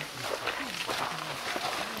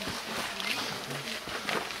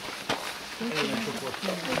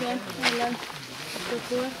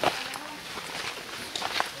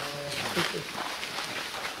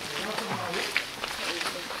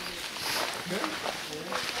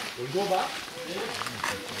 We'll go back.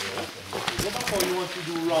 Go back, or you want to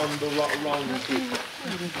do round this week?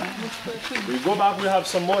 We go back. We have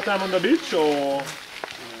some more time on the beach, or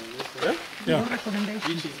yeah. Yeah.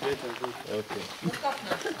 Okay.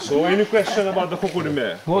 So, any question about the coco de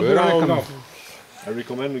mer? I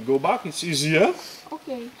recommend we go back. It's easier.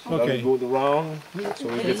 Okay. Okay. We go the round, so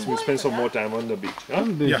we spend some more time on the beach. Huh?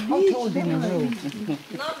 Yeah. How tall do you know?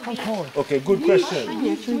 How tall? Okay, good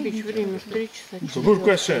question. So good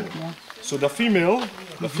question. So the female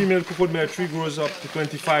coco de mer tree grows up to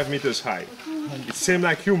 25 meters high. It's same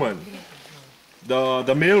like human.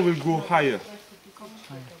 The male will go higher,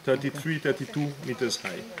 33, 32 meters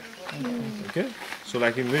high. Okay, so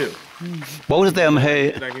like in male, Both of them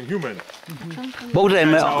have. like in human. Both of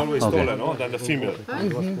them It's are always okay. taller, no, than the female.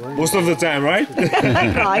 Most of the time, right?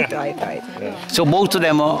 Right. So both of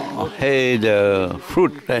them have the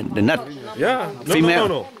fruit, the nut. Yeah. No,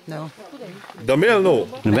 Female? No. The male, no.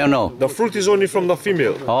 The male, no. The fruit is only from the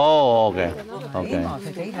female. Oh, okay. Okay.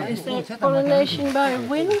 Is that pollination by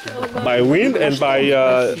wind or by... By wind and by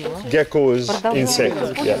geckos,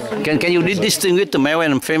 insects. Yeah. Can you distinguish the male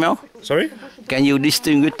and female? Sorry? Can you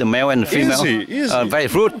distinguish the male and female? Easy. By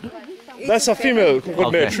fruit? That's a female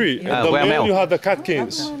coco de mer Okay. tree. And the Where male, male? you have the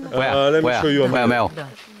catkins. Where? Let me Where? show you a Where male. male?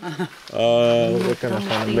 Where can I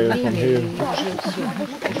find a male from here?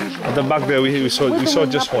 At the back there, we saw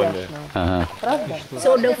just one there.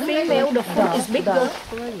 So the female, the fruit is bigger.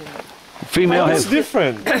 Female It's has.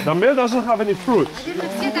 different. The male doesn't have any fruit.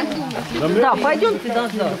 The male has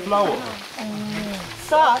the flower.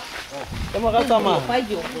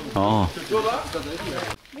 Oh.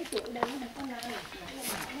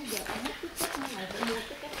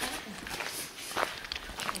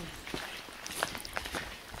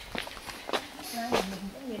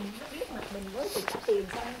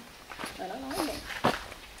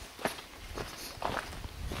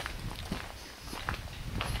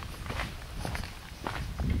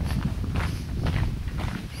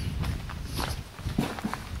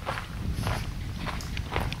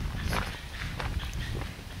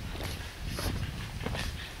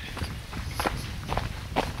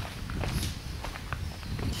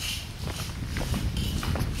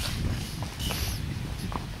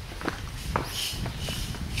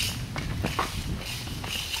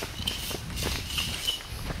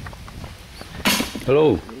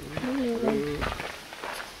 Hello.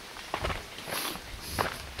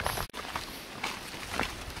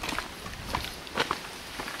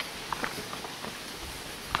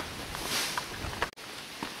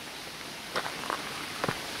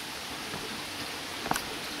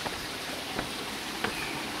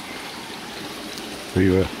 Where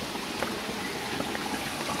you at?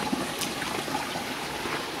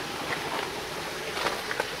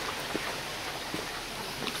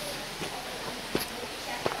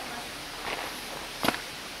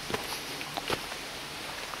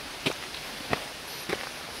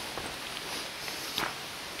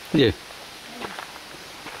 Yeah.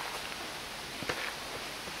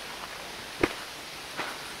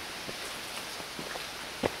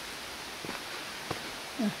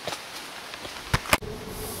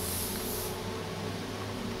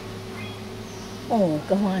 Ồ,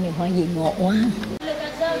 cái hoa này hoa gì ngọt quá.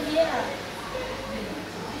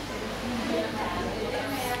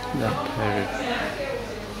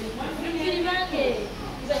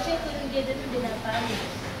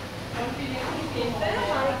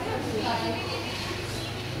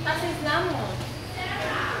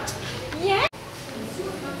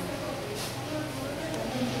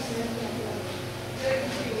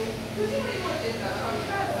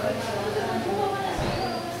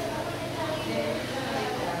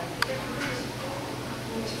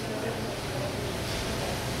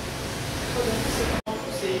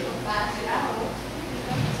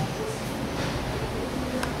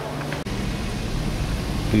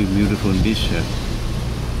 Beautiful beach here.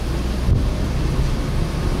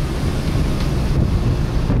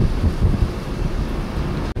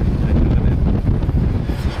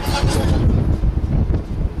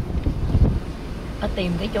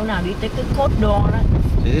 Tìm cái chỗ nào đi tới cái cốt đo đó.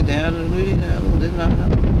 Thì thế này đi đến đó,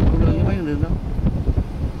 không được mấy đường đâu.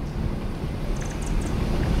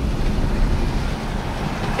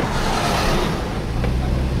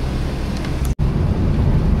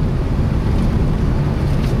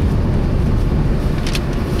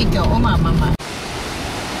 Cái chỗ mà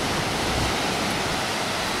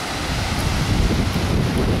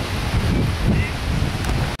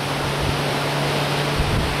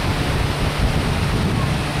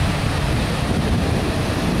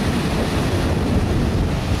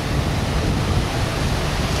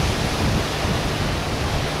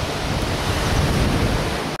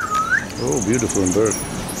Oh, beautiful bird.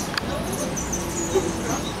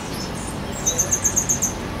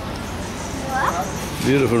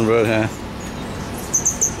 Beautiful bird, huh?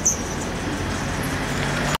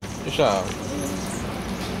 Good job.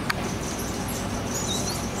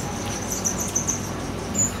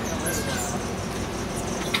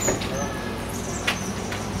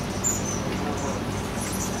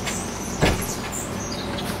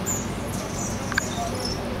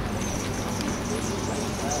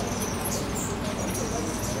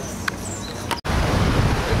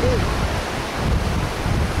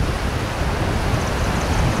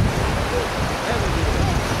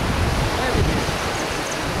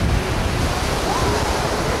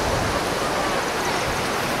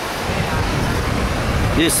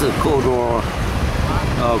 This is Corridor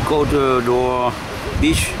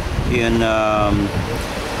Beach in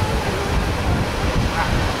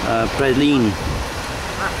Prailin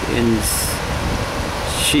in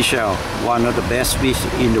Seychelles, one of the best beaches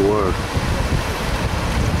in the world.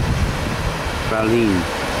 Prailin,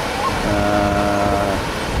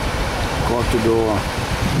 Corridor.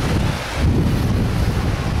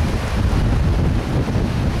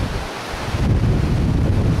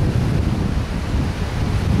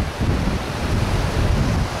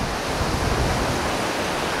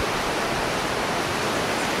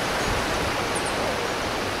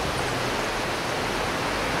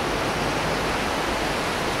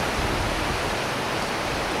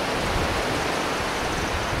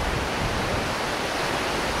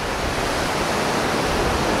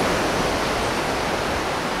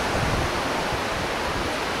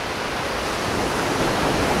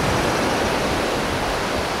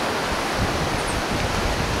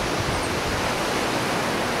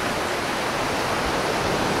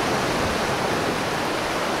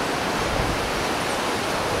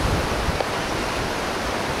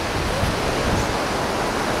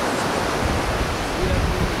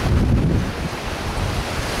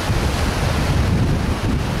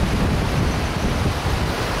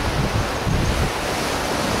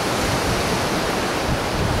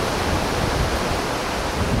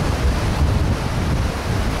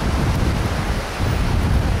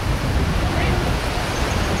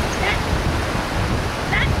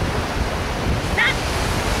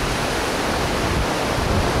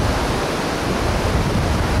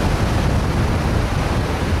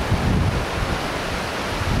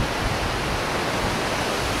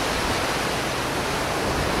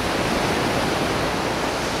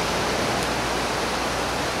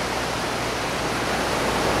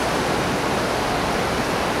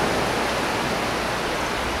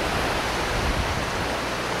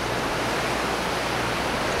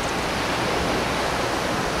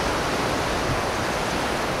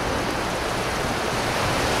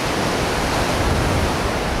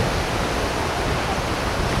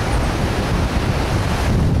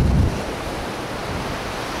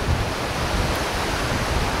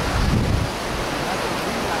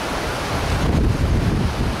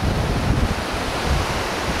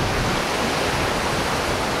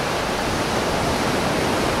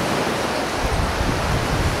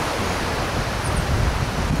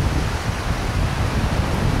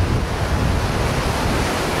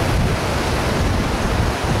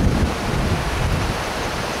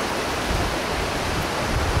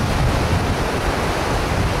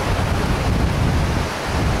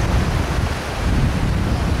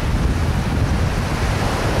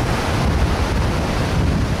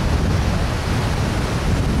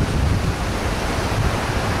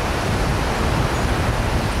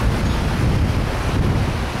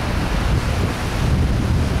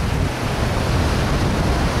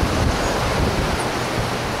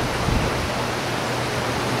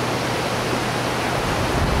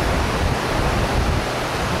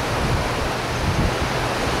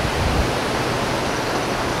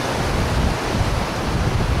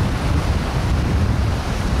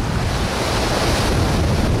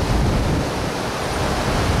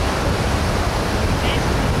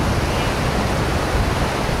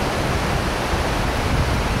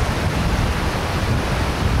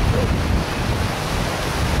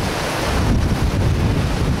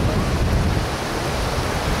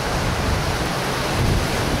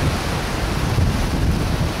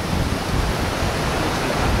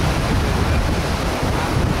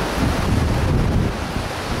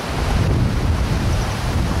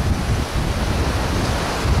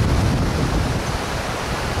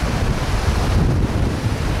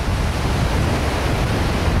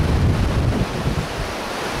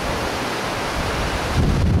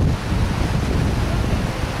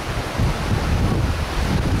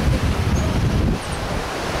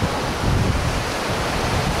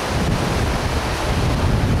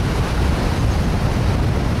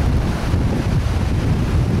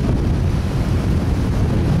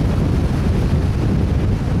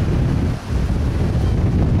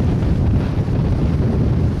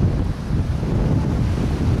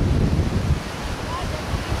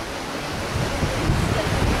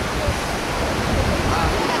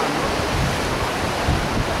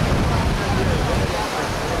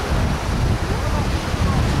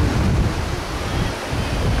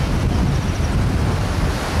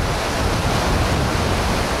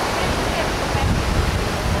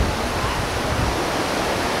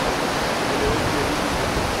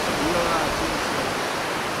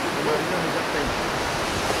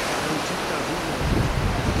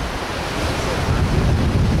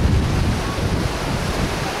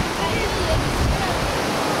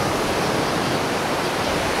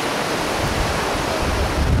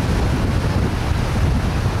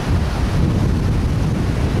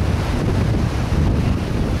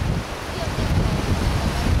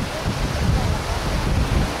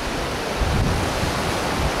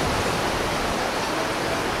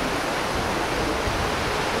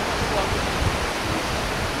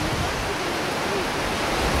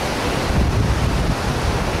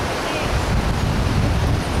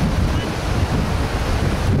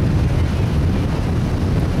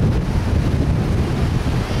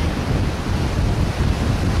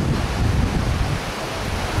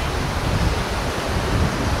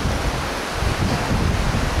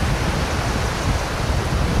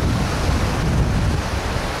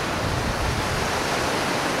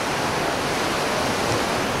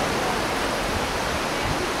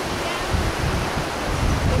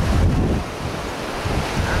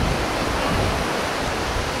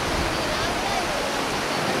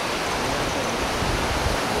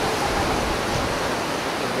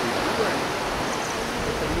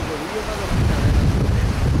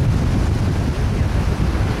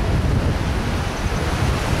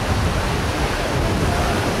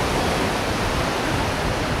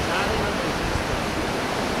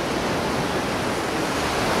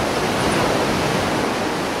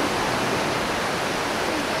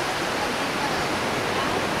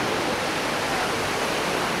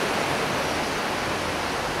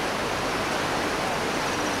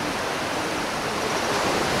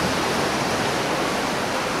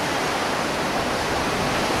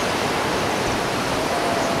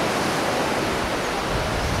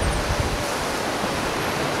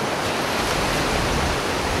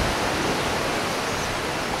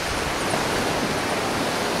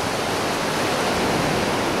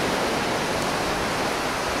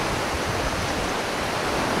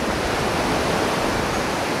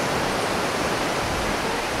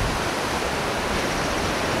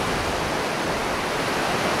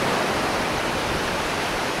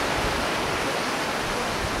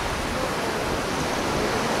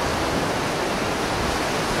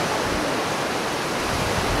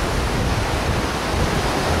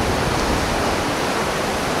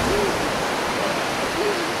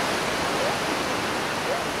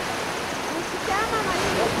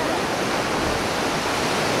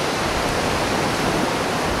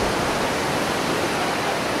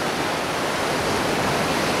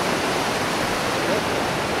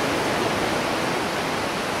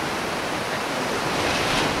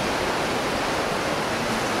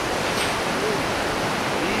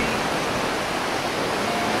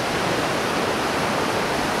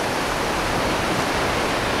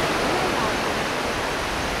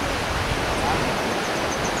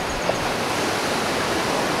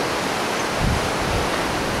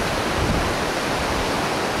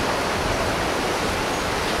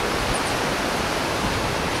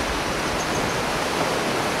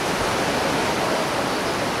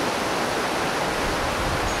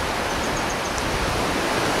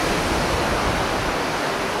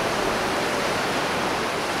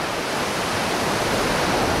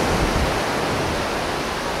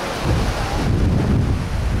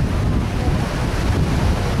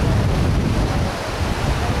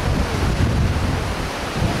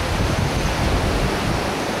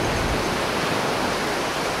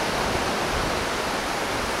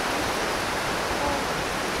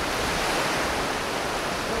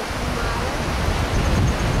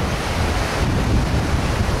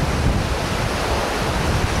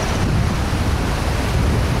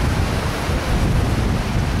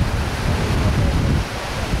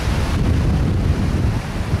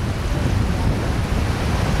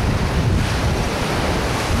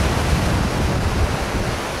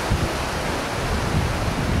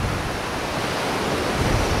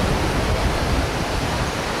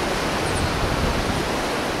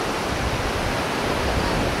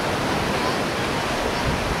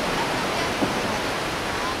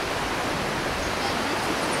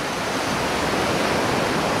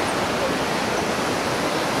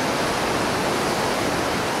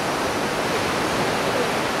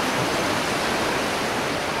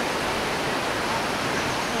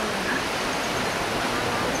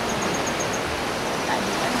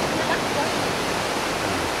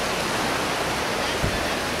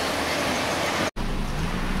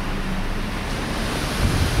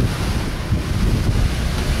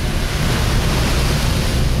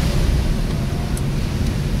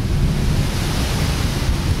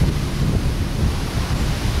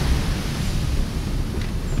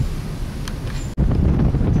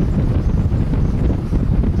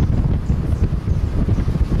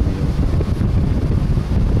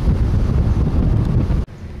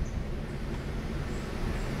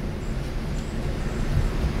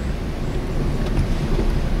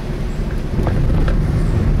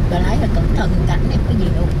 bà lấy là cẩn thận cảnh em cái gì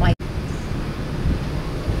đâu quay.